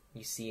anything that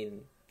you see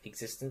in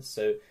existence.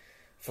 So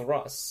for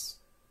us,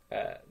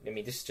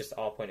 this is just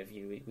our point of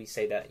view. We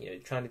say that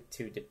trying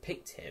to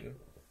depict him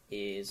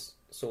is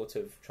sort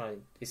of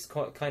it's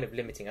kind of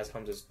limiting, as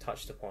Hamza's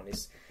touched upon.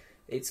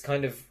 It's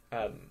kind of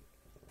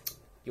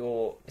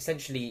you're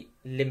essentially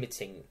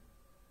limiting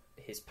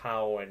his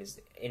power and his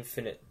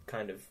infinite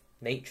kind of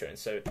nature, and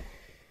so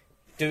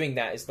doing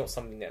that is not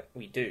something that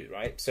we do,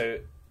 right? So,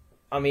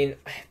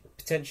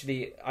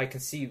 potentially I can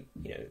see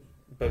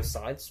both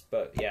sides,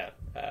 but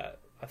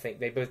I think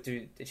they both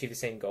do achieve the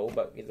same goal.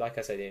 But like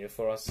I said,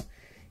 for us,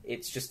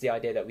 it's just the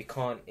idea that we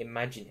can't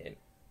imagine him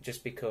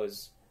just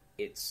because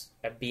it's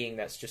a being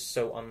that's just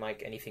so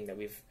unlike anything that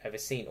we've ever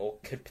seen or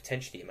could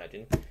potentially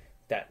imagine.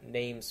 That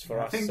names for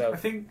us. I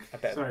think.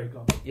 Sorry, go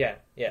on. Yeah.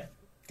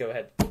 Go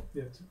ahead.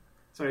 Yeah.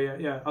 Sorry.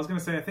 Yeah. I was going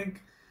to say. I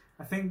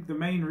think the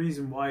main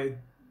reason why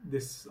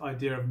this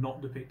idea of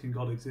not depicting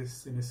God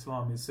exists in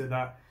Islam is so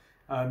that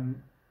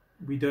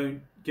we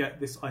don't get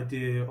this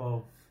idea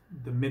of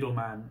the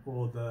middleman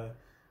or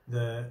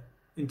the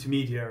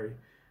intermediary.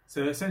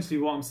 So essentially,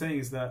 what I'm saying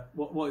is that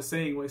what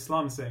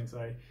Islam is saying,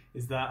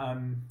 is that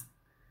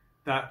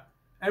that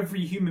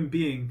every human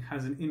being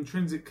has an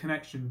intrinsic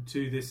connection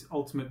to this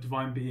ultimate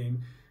divine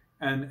being,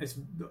 and it's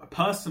a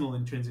personal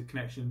intrinsic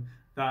connection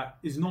that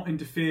is not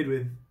interfered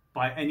with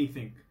by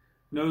anything.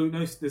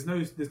 There's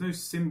no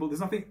symbol.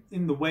 There's nothing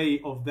in the way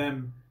of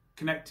them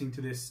connecting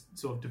to this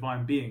sort of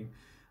divine being.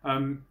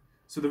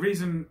 So the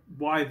reason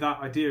why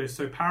that idea is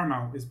so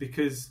paramount is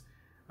because,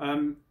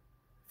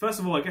 first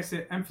of all, I guess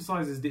it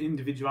emphasizes the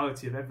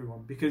individuality of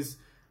everyone, because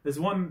there's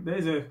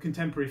a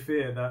contemporary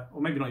fear that,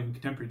 or maybe not even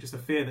contemporary, just a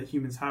fear that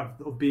humans have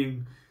of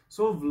being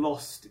sort of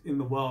lost in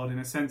the world, in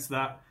a sense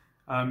that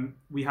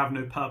we have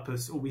no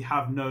purpose, or we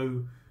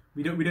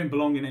don't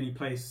belong in any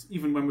place.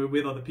 Even when we're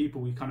with other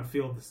people, we kind of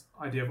feel this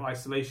idea of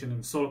isolation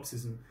and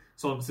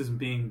solipsism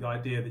being the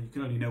idea that you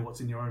can only know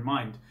what's in your own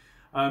mind.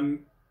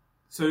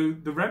 So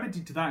the remedy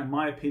to that, in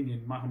my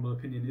humble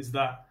opinion, is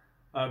that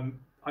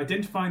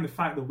identifying the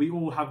fact that we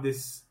all have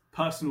this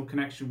personal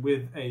connection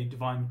with a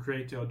divine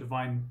creator or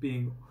divine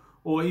being,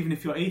 or even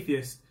if you're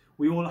atheist,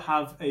 we all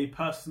have a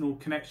personal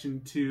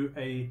connection to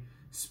a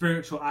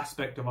spiritual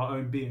aspect of our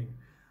own being.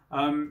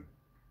 And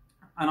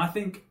I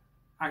think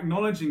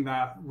acknowledging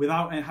that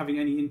without having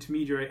any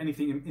intermediary,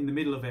 anything in the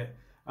middle of it,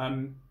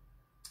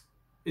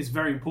 is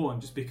very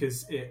important, just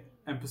because it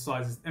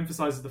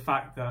emphasizes the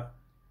fact that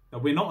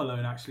we're not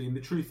alone, actually. And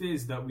the truth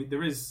is that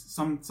there is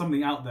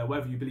something out there,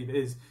 whatever you believe it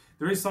is,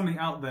 there is something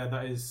out there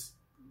that is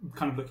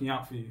kind of looking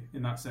out for you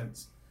in that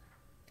sense.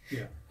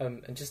 Yeah.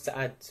 And just to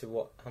add to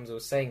what Hamza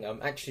was saying,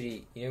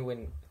 actually,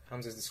 when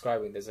Hamza's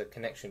describing, there's a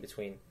connection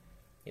between,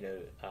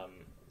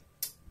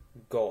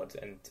 God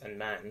and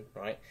man,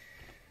 right?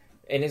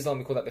 In Islam,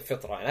 we call that the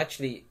fitrah, and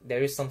actually,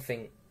 there is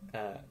something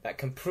that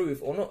can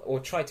prove, or not, or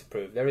try to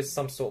prove. There is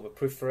some sort of a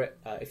proof for it.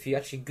 If you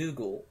actually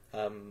Google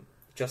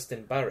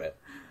Justin Barrett,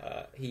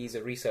 he's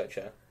a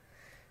researcher,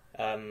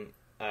 and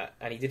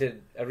he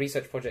did a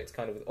research project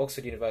kind of with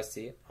Oxford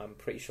University, I'm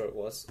pretty sure it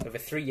was, over a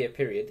 3-year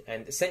period,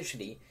 and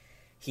essentially,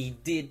 he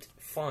did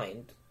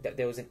find that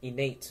there was an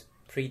innate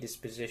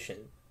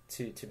predisposition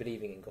to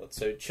believing in God.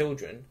 So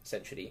children,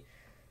 essentially,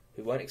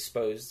 who weren't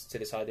exposed to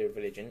this idea of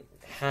religion,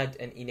 had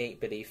an innate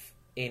belief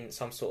in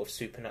some sort of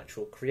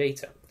supernatural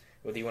creator,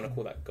 whether you want to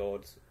call that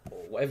God or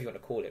whatever you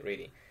want to call it,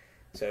 really.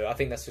 So I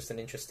think that's just an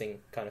interesting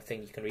kind of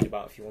thing you can read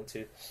about if you want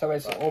to. So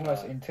it's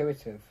almost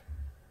intuitive.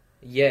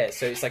 Yeah,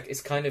 so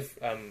it's kind of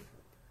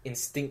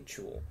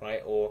instinctual,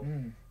 right? Or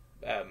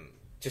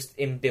just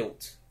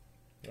inbuilt,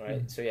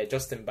 right? So yeah,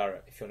 Justin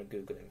Barrett, if you want to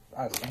Google him.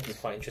 It's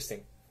quite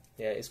interesting.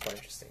 Yeah, it's quite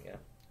interesting, yeah.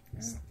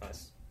 It's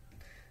nice.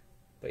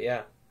 But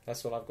yeah,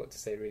 that's all I've got to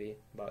say really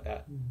about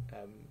that.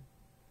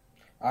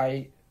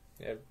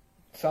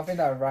 Something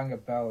that rang a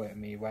bell at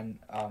me when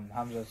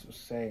Hamza was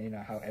saying,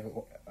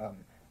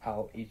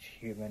 how each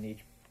human,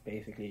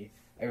 basically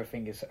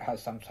everything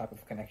has some type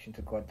of connection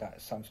to God, that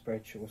some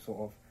spiritual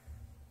sort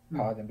of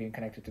part than being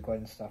connected to God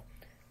and stuff.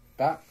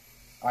 That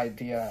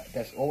idea,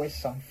 there's always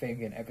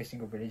something in every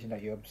single religion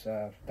that you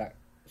observe that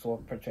sort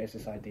of portrays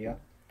this idea.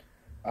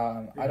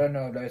 I don't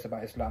know loads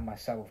about Islam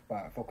myself,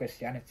 but for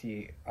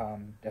Christianity,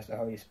 there's the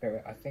Holy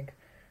Spirit, I think,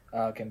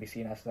 can be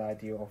seen as the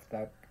idea of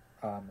that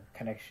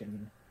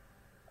connection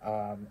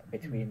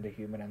between the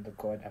human and the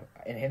God.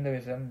 In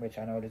Hinduism, which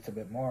I know a little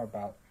bit more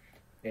about,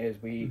 is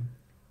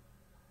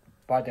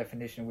by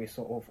definition, we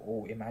sort of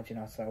all imagine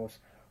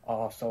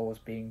our souls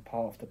being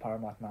part of the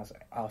Paramatmas,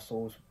 our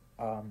souls,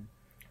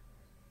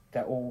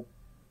 they're all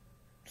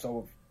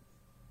sort of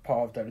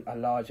part of a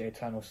larger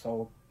eternal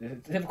soul.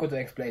 It's difficult to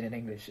explain in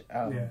English,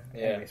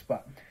 anyways,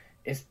 but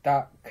it's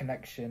that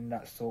connection,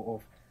 that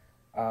sort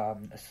of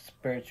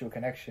spiritual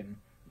connection.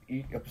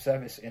 You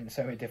observe it in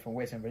so many different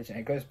ways in religion.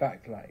 It goes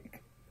back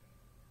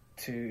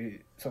to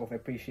sort of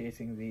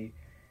appreciating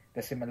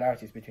the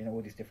similarities between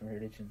all these different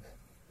religions.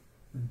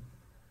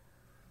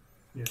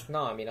 Yeah.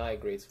 No, I mean I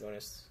agree, to be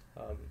honest.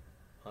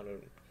 I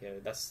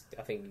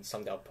think you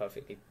summed it up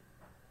perfectly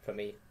for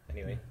me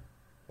anyway.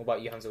 What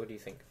about you, Hamza? What do you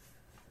think?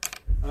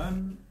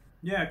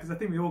 Yeah, because I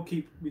think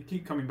we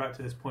keep coming back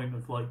to this point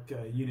of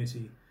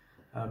unity,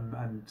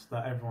 and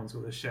that everyone's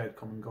got a shared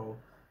common goal.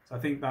 So I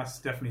think that's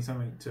definitely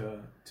something to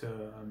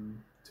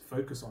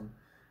focus on.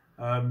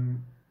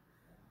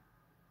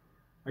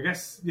 I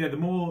guess the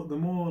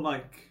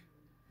more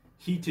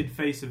heated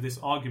face of this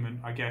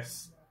argument, I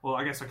guess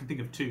I can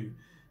think of two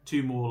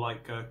more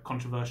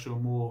controversial,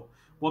 more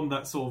one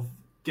that sort of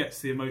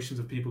gets the emotions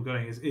of people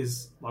going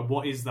is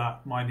what is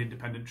that mind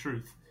independent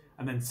truth,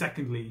 and then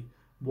secondly,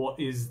 what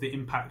is the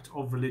impact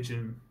of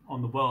religion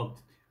on the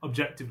world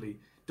objectively?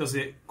 Does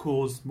it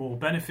cause more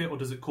benefit or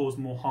does it cause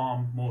more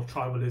harm, more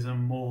tribalism,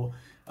 more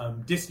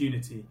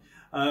disunity?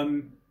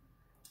 So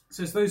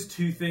it's those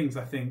two things,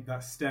 I think,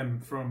 that stem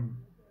from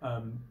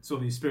sort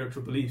of these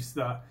spiritual beliefs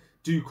that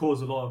do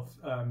cause a lot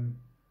of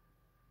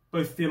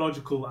both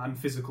theological and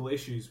physical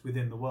issues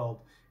within the world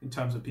in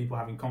terms of people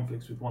having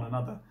conflicts with one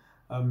another.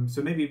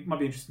 So maybe it might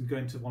be interesting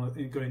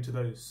to go into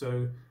those.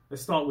 So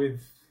let's start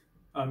with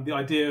the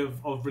idea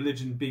of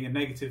religion being a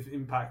negative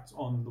impact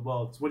on the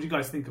world. So what do you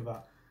guys think of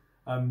that?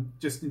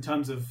 Just in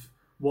terms of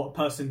what a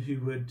person who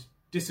would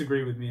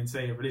disagree with me and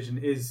say a religion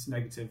is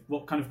negative,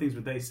 what kind of things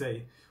would they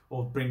say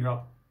or bring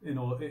up in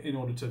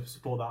order to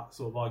support that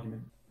sort of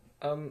argument?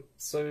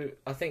 So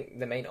I think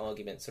the main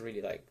arguments are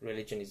really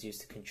religion is used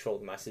to control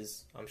the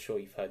masses. I'm sure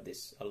you've heard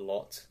this a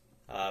lot,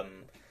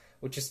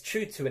 which is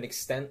true to an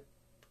extent.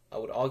 I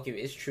would argue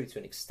it is true to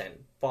an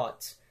extent,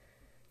 but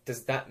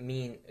does that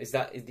mean is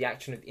the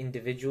action of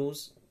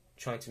individuals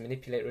trying to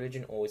manipulate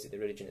religion, or is it the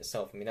religion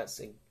itself? I mean,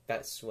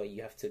 that's where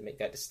you have to make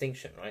that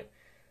distinction, right?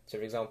 So,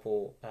 for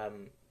example,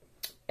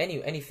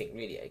 anything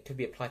really, it could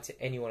be applied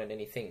to anyone and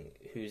anything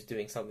who's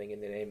doing something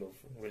in the name of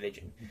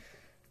religion.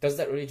 Does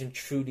that religion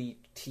truly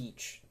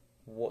teach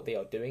what they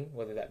are doing,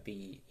 whether that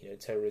be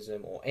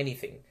terrorism or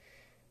anything,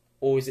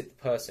 or is it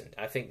the person?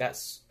 I think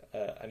that's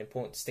an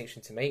important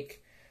distinction to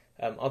make.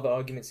 Other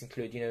arguments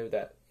include,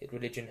 that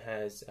religion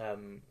has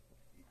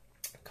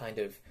kind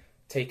of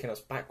taken us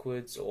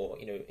backwards or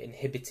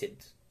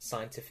inhibited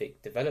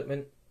scientific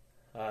development.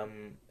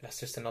 That's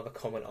just another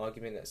common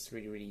argument that's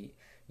really, really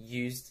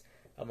used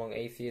among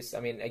atheists. I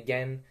mean,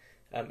 again,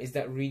 is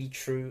that really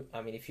true?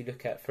 I mean, if you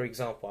look at, for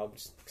example,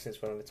 since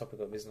we're on the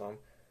topic of Islam,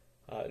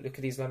 look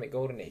at the Islamic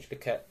Golden Age.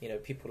 Look at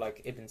people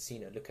like Ibn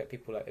Sina. Look at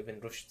people like Ibn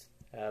Rushd.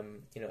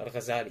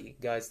 Al-Ghazali,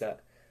 guys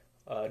that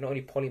not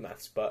only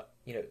polymaths, but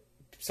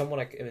someone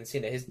like Ibn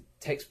Sina, his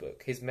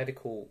textbook, his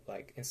medical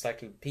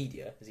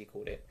encyclopedia, as he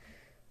called it,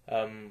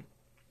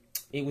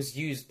 it was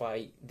used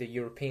by the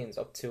Europeans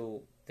up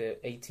till the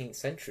 18th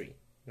century.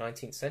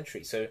 19th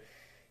century. So,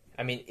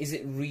 I mean, is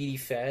it really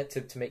fair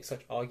to make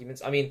such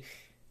arguments? I mean,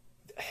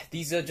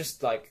 these are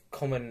just like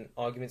common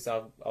arguments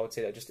that I would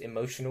say that are just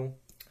emotional,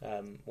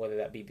 whether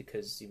that be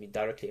because you've been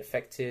directly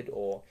affected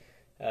or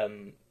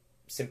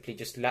simply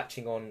just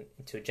latching on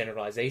to a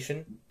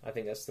generalization. I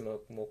think that's the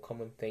more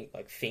common thing,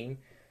 like theme.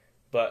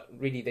 But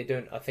really, they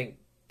don't. I think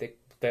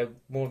they're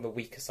more on the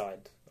weaker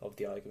side of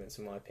the arguments,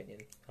 in my opinion.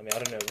 I mean, I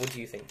don't know. What do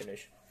you think,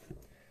 Dinesh?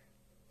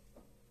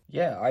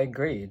 Yeah, I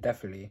agree,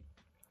 definitely.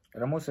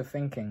 And I'm also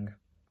thinking,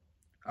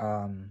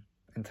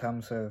 in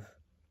terms of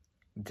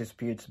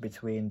disputes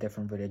between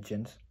different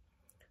religions,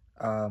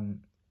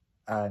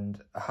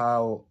 and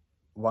how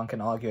one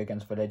can argue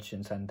against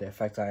religions and the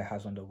effect that it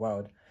has on the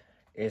world,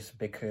 is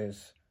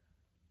because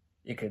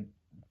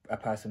a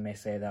person may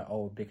say that,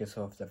 because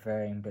of the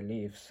varying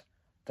beliefs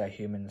that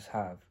humans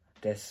have,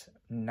 this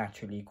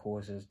naturally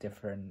causes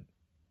different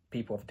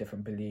people of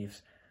different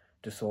beliefs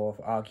to sort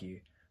of argue,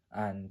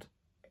 and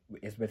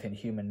it's within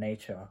human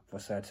nature for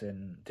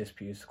certain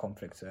disputes,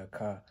 conflicts to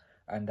occur,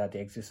 and that the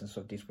existence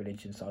of these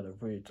religions are the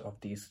root of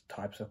these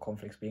types of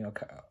conflicts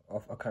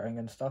occurring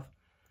and stuff.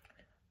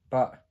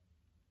 But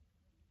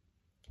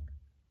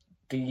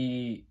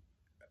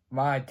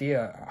my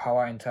idea, how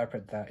I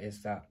interpret that,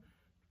 is that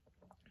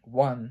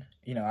one,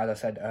 as I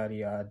said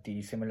earlier,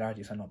 the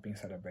similarities are not being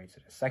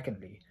celebrated.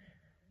 Secondly,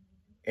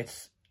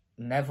 it's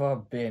never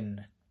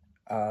been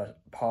a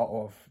part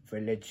of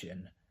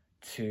religion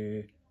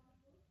to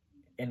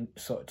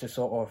sort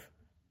of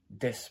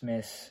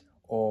dismiss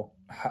or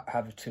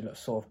have to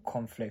sort of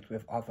conflict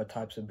with other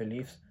types of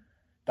beliefs.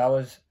 That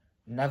was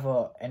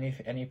never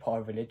any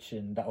part of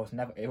religion.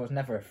 It was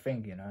never a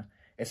thing.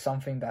 It's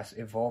something that's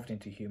evolved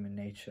into human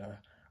nature.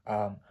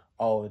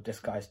 This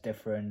guy's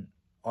different.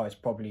 It's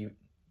probably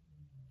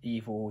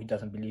evil. He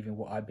doesn't believe in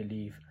what I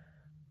believe.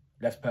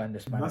 Let's burn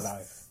this man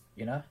alive.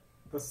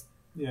 That's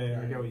I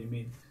get what you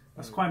mean.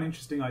 That's quite an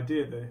interesting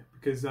idea though,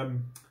 because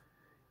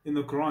in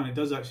the Quran it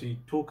does actually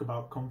talk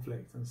about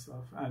conflict and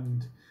stuff,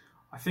 and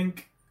I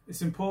think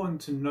it's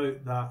important to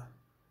note that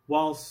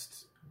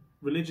whilst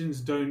religions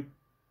don't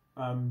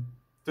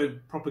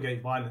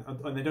propagate violence,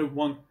 and they don't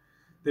want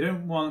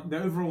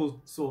their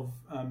overall sort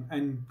of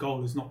end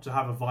goal is not to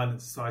have a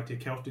violent society, a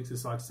chaotic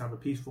society, to have a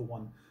peaceful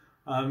one.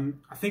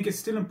 I think it's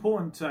still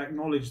important to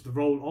acknowledge the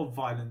role of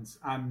violence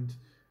and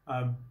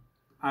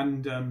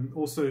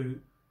also,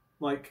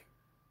 like,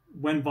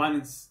 when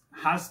violence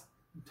has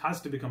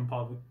to become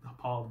part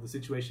of the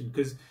situation,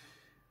 because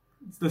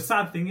the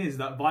sad thing is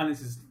that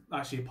violence is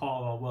actually a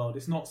part of our world.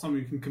 It's not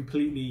something we can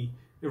completely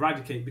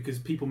eradicate, because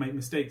people make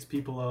mistakes.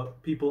 People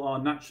are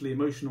naturally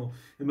emotional.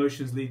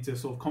 Emotions lead to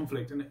sort of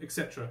conflict and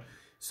etc.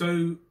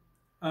 So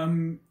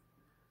the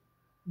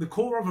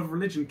core of a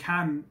religion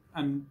can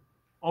and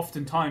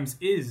oftentimes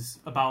is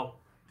about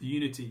the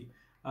unity.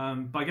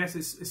 But I guess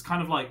it's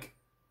kind of like,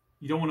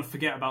 you don't want to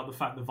forget about the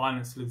fact that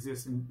violence still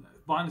exists, and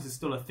violence is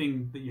still a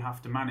thing that you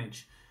have to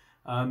manage.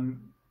 What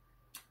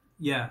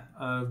do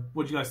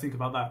you guys think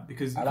about that?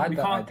 Because I like we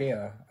that can't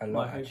idea a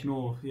lot.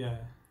 ignore,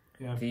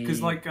 because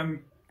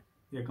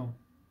go on.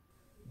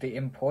 The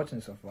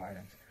importance of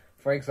violence.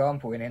 For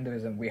example, in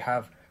Hinduism, we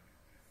have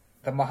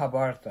the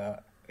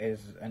Mahabharata is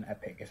an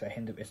epic. It's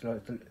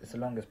the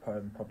longest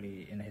poem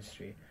probably in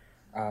history,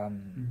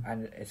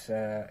 and it's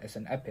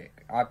an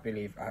epic. I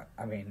believe.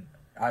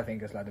 I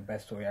think it's like the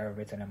best story ever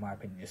written, in my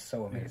opinion. It's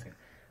so amazing.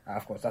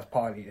 Of course, that's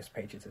partly just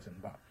patriotism,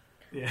 but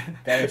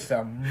there is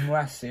a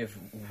massive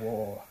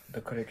war,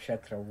 the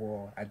Kurukshetra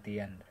war at the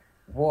end.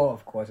 War,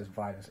 of course, is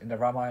violence. In the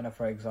Ramayana,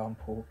 for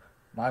example,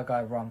 my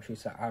guy Ram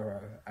shoots an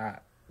arrow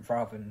at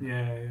Ravan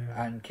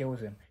and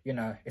kills him.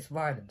 It's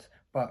violence,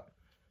 but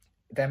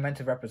they're meant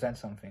to represent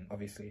something,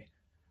 obviously.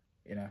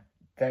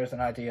 There's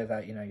an idea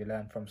that, you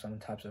learn from some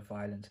types of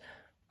violence.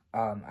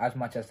 As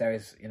much as there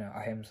is,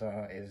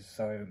 ahimsa is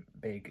so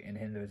big in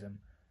Hinduism,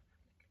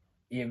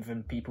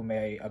 even people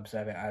may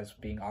observe it as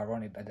being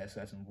ironic that there's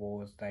certain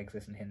wars that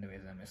exist in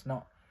Hinduism. It's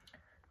not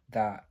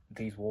that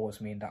these wars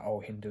mean that,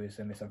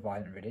 Hinduism is a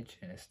violent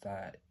religion. It's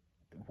that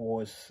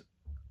wars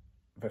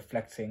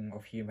reflecting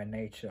of human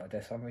nature,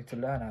 there's something to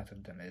learn out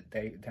of them.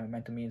 They're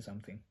meant to mean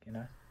something,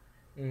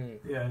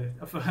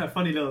 A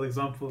funny little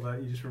example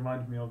that you just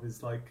reminded me of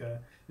is like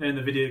in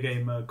the video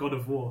game God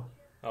of War.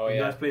 You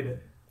guys played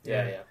it?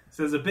 Yeah.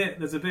 So there's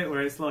a bit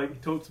where it's like he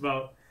talks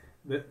about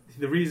the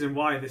reason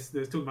why there's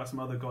talking about some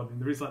other god,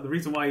 and the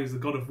reason why he was the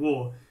god of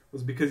war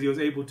was because he was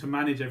able to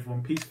manage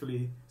everyone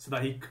peacefully so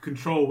that he could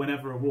control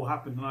whenever a war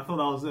happened. And I thought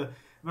that was a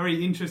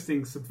very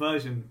interesting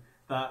subversion,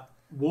 that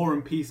war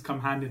and peace come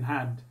hand in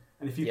hand.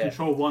 And if you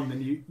control one, then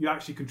you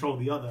actually control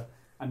the other,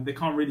 and they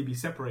can't really be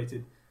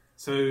separated.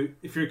 So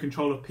if you're in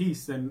control of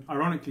peace, then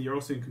ironically you're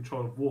also in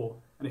control of war.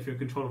 And if you're in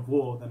control of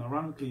war, then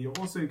ironically you're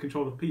also in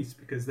control of peace,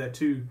 because they're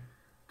two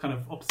kind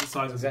of opposite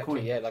sides of the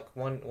coin. Yeah, like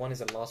one is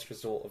a last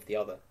resort of the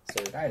other.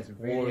 So that is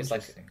really war is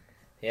interesting.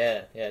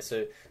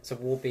 So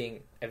war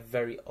being a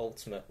very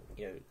ultimate,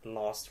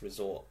 last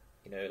resort.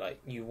 Like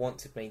you want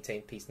to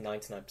maintain peace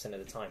 99% of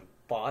the time,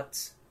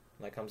 but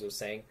like Hamza was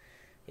saying,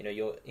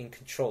 you're in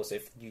control. So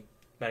if you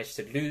manage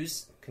to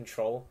lose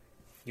control,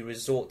 you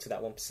resort to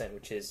that 1%,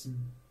 which is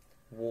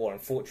war,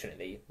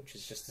 unfortunately, which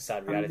is just a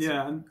sad reality.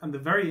 And the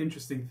very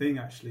interesting thing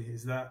actually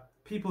is that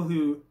people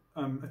who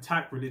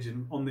attack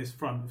religion on this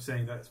front of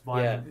saying that it's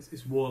violent,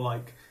 it's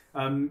warlike.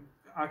 I'm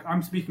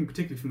speaking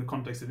particularly from the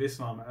context of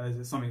Islam, as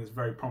it's something that's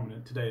very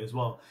prominent today as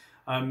well.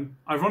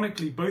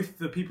 Ironically, both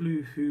the people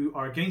who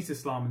are against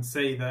Islam and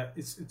say that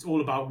it's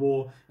all about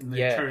war and they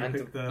cherry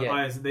pick the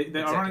ayahs, they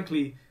exactly.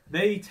 Ironically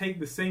they take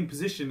the same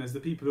position as the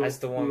people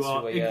who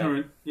are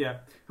ignorant,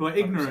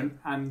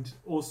 and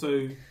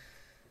also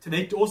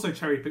they also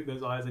cherry pick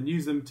those ayahs and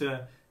use them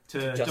to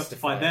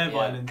justify their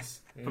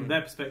violence from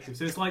their perspective.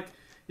 So it's like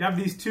you have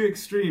these two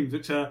extremes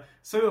which are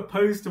so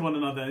opposed to one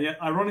another, and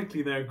yet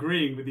ironically they're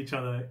agreeing with each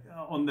other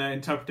on their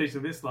interpretation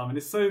of Islam, and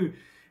it's so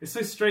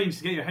strange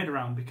to get your head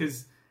around,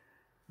 because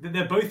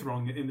they're both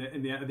wrong at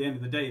the end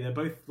of the day. They're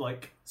both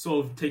like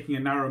sort of taking a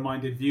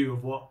narrow-minded view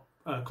of what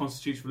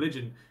constitutes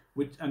religion,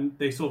 and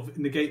they sort of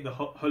negate the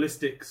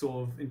holistic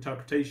sort of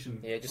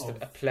interpretation. Yeah, just a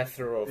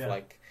plethora of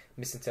like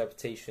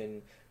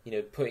misinterpretation. You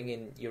know, putting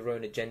in your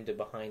own agenda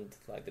behind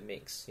like the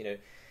mix. You know,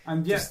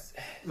 and no, it's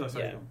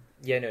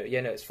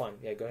fine.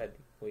 Yeah, go ahead.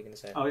 What are you going to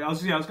say? I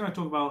was going to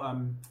talk about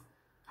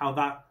how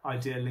that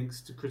idea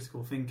links to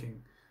critical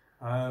thinking.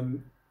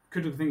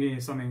 Critical thinking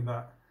is something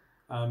that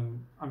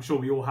I'm sure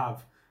we all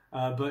have.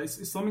 But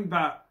it's something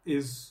that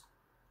is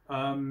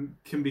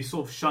can be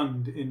sort of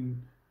shunned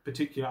in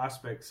particular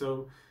aspects.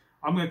 So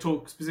I'm going to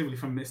talk specifically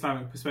from an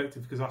Islamic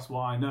perspective because that's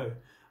what I know.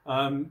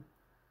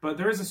 But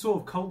there is a sort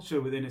of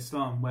culture within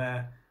Islam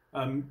where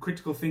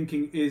critical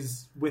thinking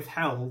is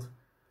withheld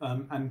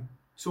and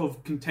sort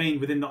of contained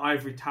within the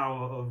ivory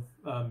tower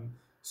of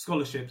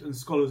scholarships and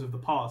scholars of the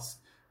past.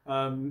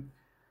 And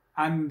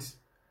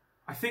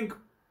I think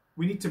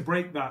we need to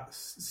break that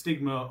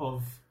stigma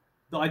of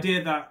the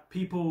idea that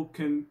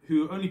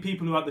only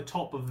people who are at the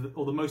top of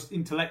or the most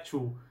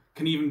intellectual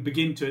can even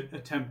begin to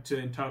attempt to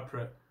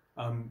interpret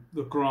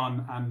the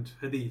Quran and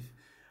Hadith.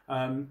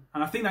 And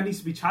I think that needs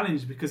to be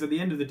challenged, because at the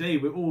end of the day,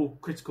 we're all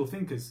critical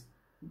thinkers.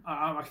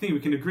 I think we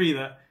can agree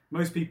that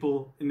most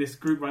people in this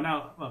group right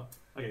now,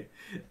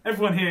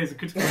 everyone here is a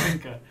critical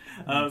thinker.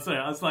 Sorry,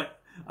 I was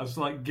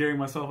like gearing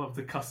myself up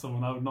to cuss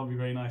someone. That would not be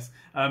very nice.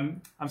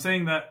 I'm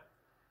saying that.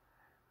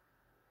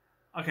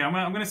 Okay,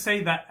 I'm going to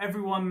say that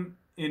everyone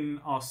in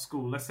our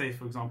school, let's say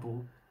for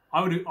example,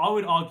 I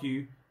would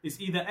argue is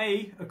either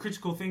A, a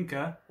critical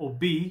thinker, or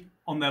B,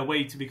 on their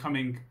way to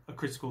becoming a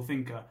critical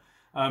thinker.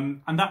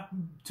 And that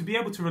to be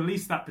able to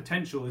release that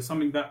potential is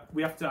something that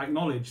we have to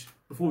acknowledge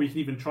before we can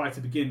even try to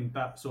begin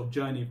that sort of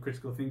journey of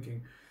critical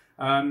thinking.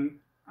 And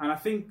I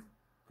think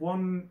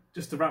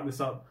just to wrap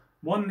this up,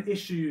 one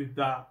issue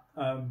that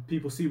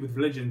people see with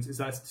religions is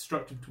that it's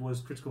destructive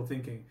towards critical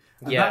thinking.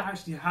 And that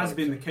actually has 100%.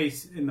 Been the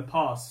case in the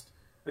past,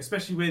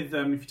 especially with,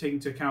 if you take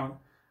into account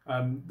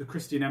the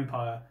Christian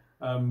Empire,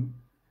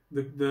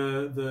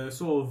 the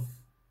sort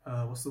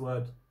of, what's the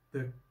word?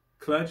 The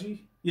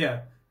clergy?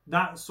 Yeah.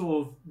 That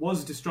sort of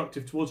was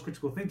destructive towards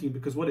critical thinking,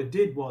 because what it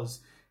did was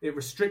it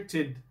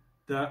restricted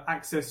the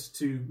access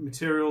to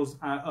materials,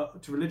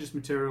 to religious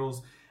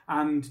materials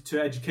and to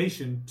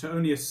education to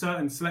only a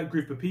certain select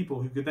group of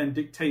people who could then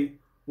dictate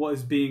what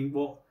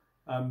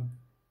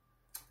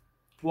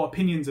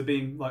opinions are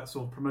being like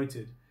sort of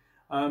promoted.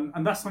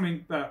 And that's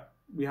something that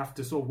we have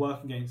to sort of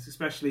work against,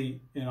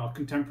 especially in our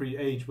contemporary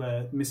age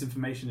where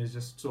misinformation is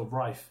just sort of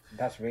rife.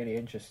 That's really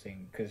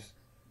interesting, because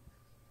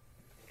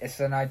it's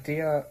an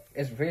idea,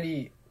 it's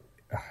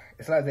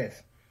like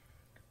this.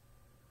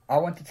 I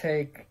want to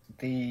take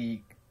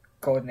the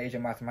golden age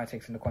of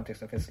mathematics in the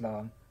context of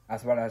Islam,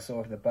 as well as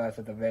sort of the birth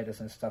of the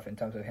Vedas and stuff in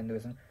terms of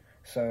Hinduism.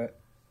 So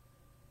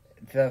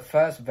the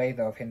first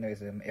Veda of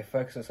Hinduism, it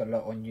focuses a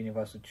lot on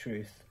universal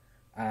truth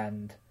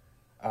and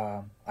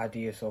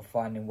ideas of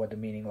finding what the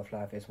meaning of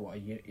life is.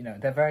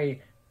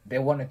 They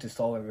wanted to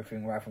solve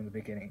everything right from the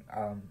beginning.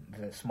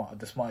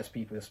 The smartest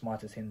people, the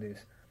smartest Hindus.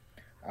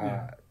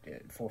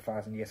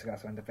 4,000 years ago,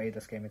 when the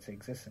Vedas came into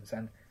existence,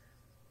 and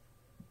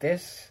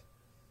this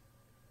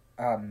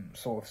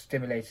sort of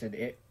stimulated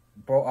it,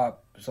 brought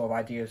up sort of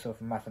ideas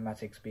of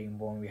mathematics being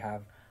born. We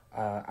have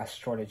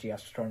astrology,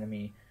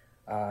 astronomy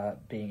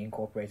being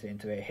incorporated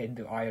into it.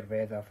 Hindu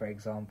Ayurveda, for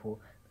example,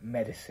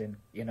 medicine.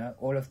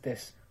 All of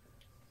this.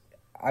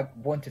 I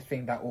want to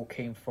think that all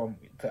came from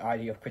the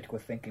idea of critical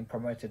thinking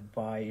promoted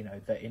by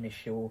the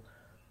initial.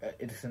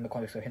 It's in the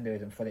context of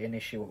Hinduism, for the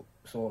initial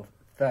sort of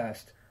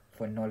thirst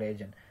for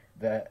knowledge and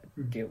the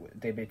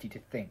ability to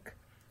think.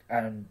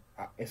 And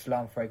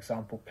Islam, for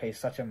example, plays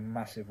such a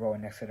massive role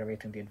in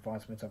accelerating the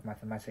advancement of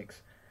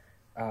mathematics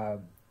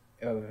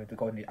over the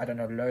golden age. I don't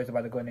know loads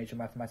about the golden age of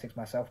mathematics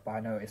myself, but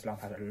I know Islam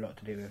had a lot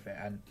to do with it.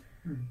 And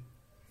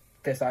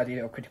this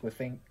idea of critical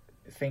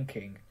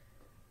thinking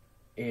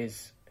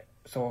is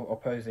sort of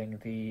opposing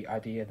the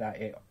idea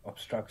that it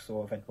obstructs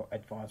sort of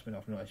advancement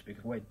of knowledge,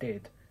 because what it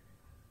did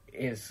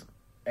is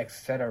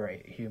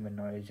accelerate human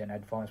knowledge and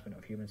advancement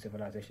of human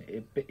civilization.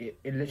 It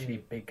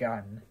literally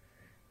began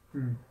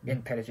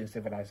intelligent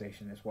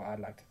civilization, is what I'd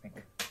like to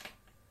think.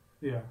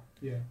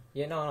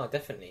 No,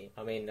 definitely.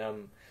 I mean,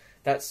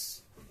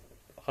 that's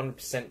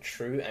 100%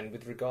 true. And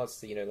with regards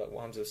to, like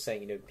what Hamza was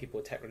saying, people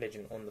attack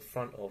religion on the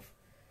front of,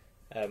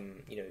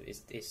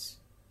 is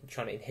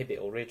trying to inhibit,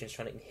 or religion's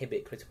trying to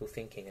inhibit critical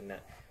thinking, and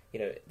that,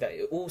 that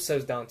it all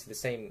goes down to the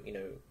same,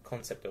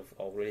 concept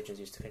of religions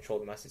used to control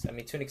the masses. I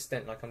mean, to an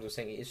extent, like Hamza was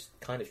saying, it is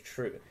kind of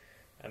true.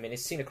 I mean,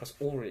 it's seen across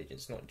all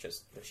religions, not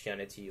just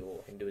Christianity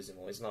or Hinduism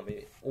or Islam,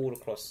 all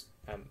across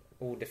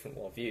all different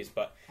worldviews.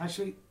 But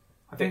actually,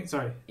 I think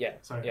I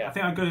think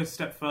I'd go a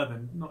step further.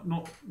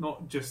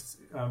 Not just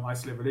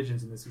isolate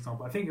religions in this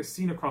example. I think it's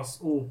seen across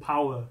all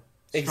power.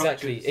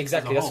 Exactly.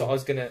 That's what I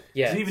was gonna.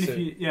 Yeah. So even if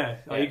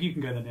you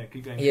can go there, Nick.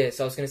 Keep going. Yeah.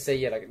 So I was gonna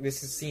say, like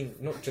this is seen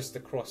not just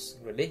across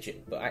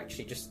religion, but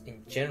actually just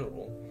in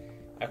general,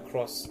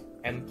 across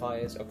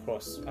empires,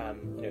 across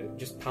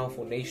just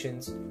powerful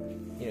nations.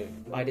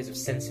 Ideas of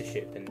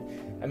censorship, and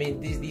I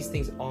mean these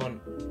things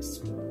aren't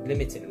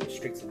limited and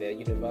restricted; they're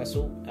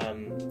universal.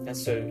 And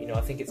so I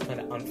think it's kind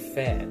of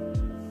unfair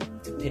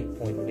to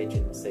pinpoint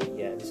religion and say,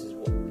 this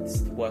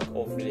is the work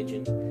of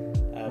religion,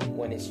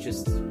 when it's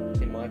just,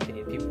 in my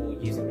opinion, people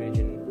using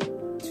religion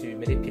to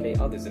manipulate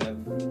others,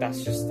 and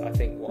that's just, I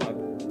think,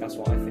 that's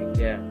what I think.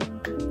 Yeah.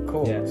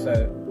 Cool. Yeah.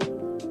 So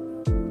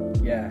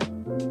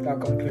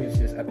that concludes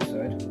this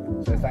episode.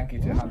 So thank you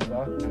to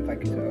Hamza and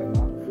thank you to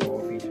Omar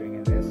for featuring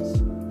in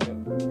this.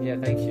 Yeah,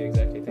 thank you.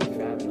 Exactly. Thank you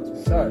for having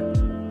us. So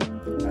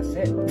that's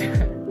it.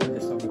 I'll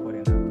just stop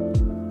recording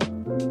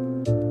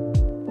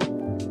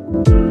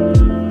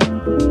now.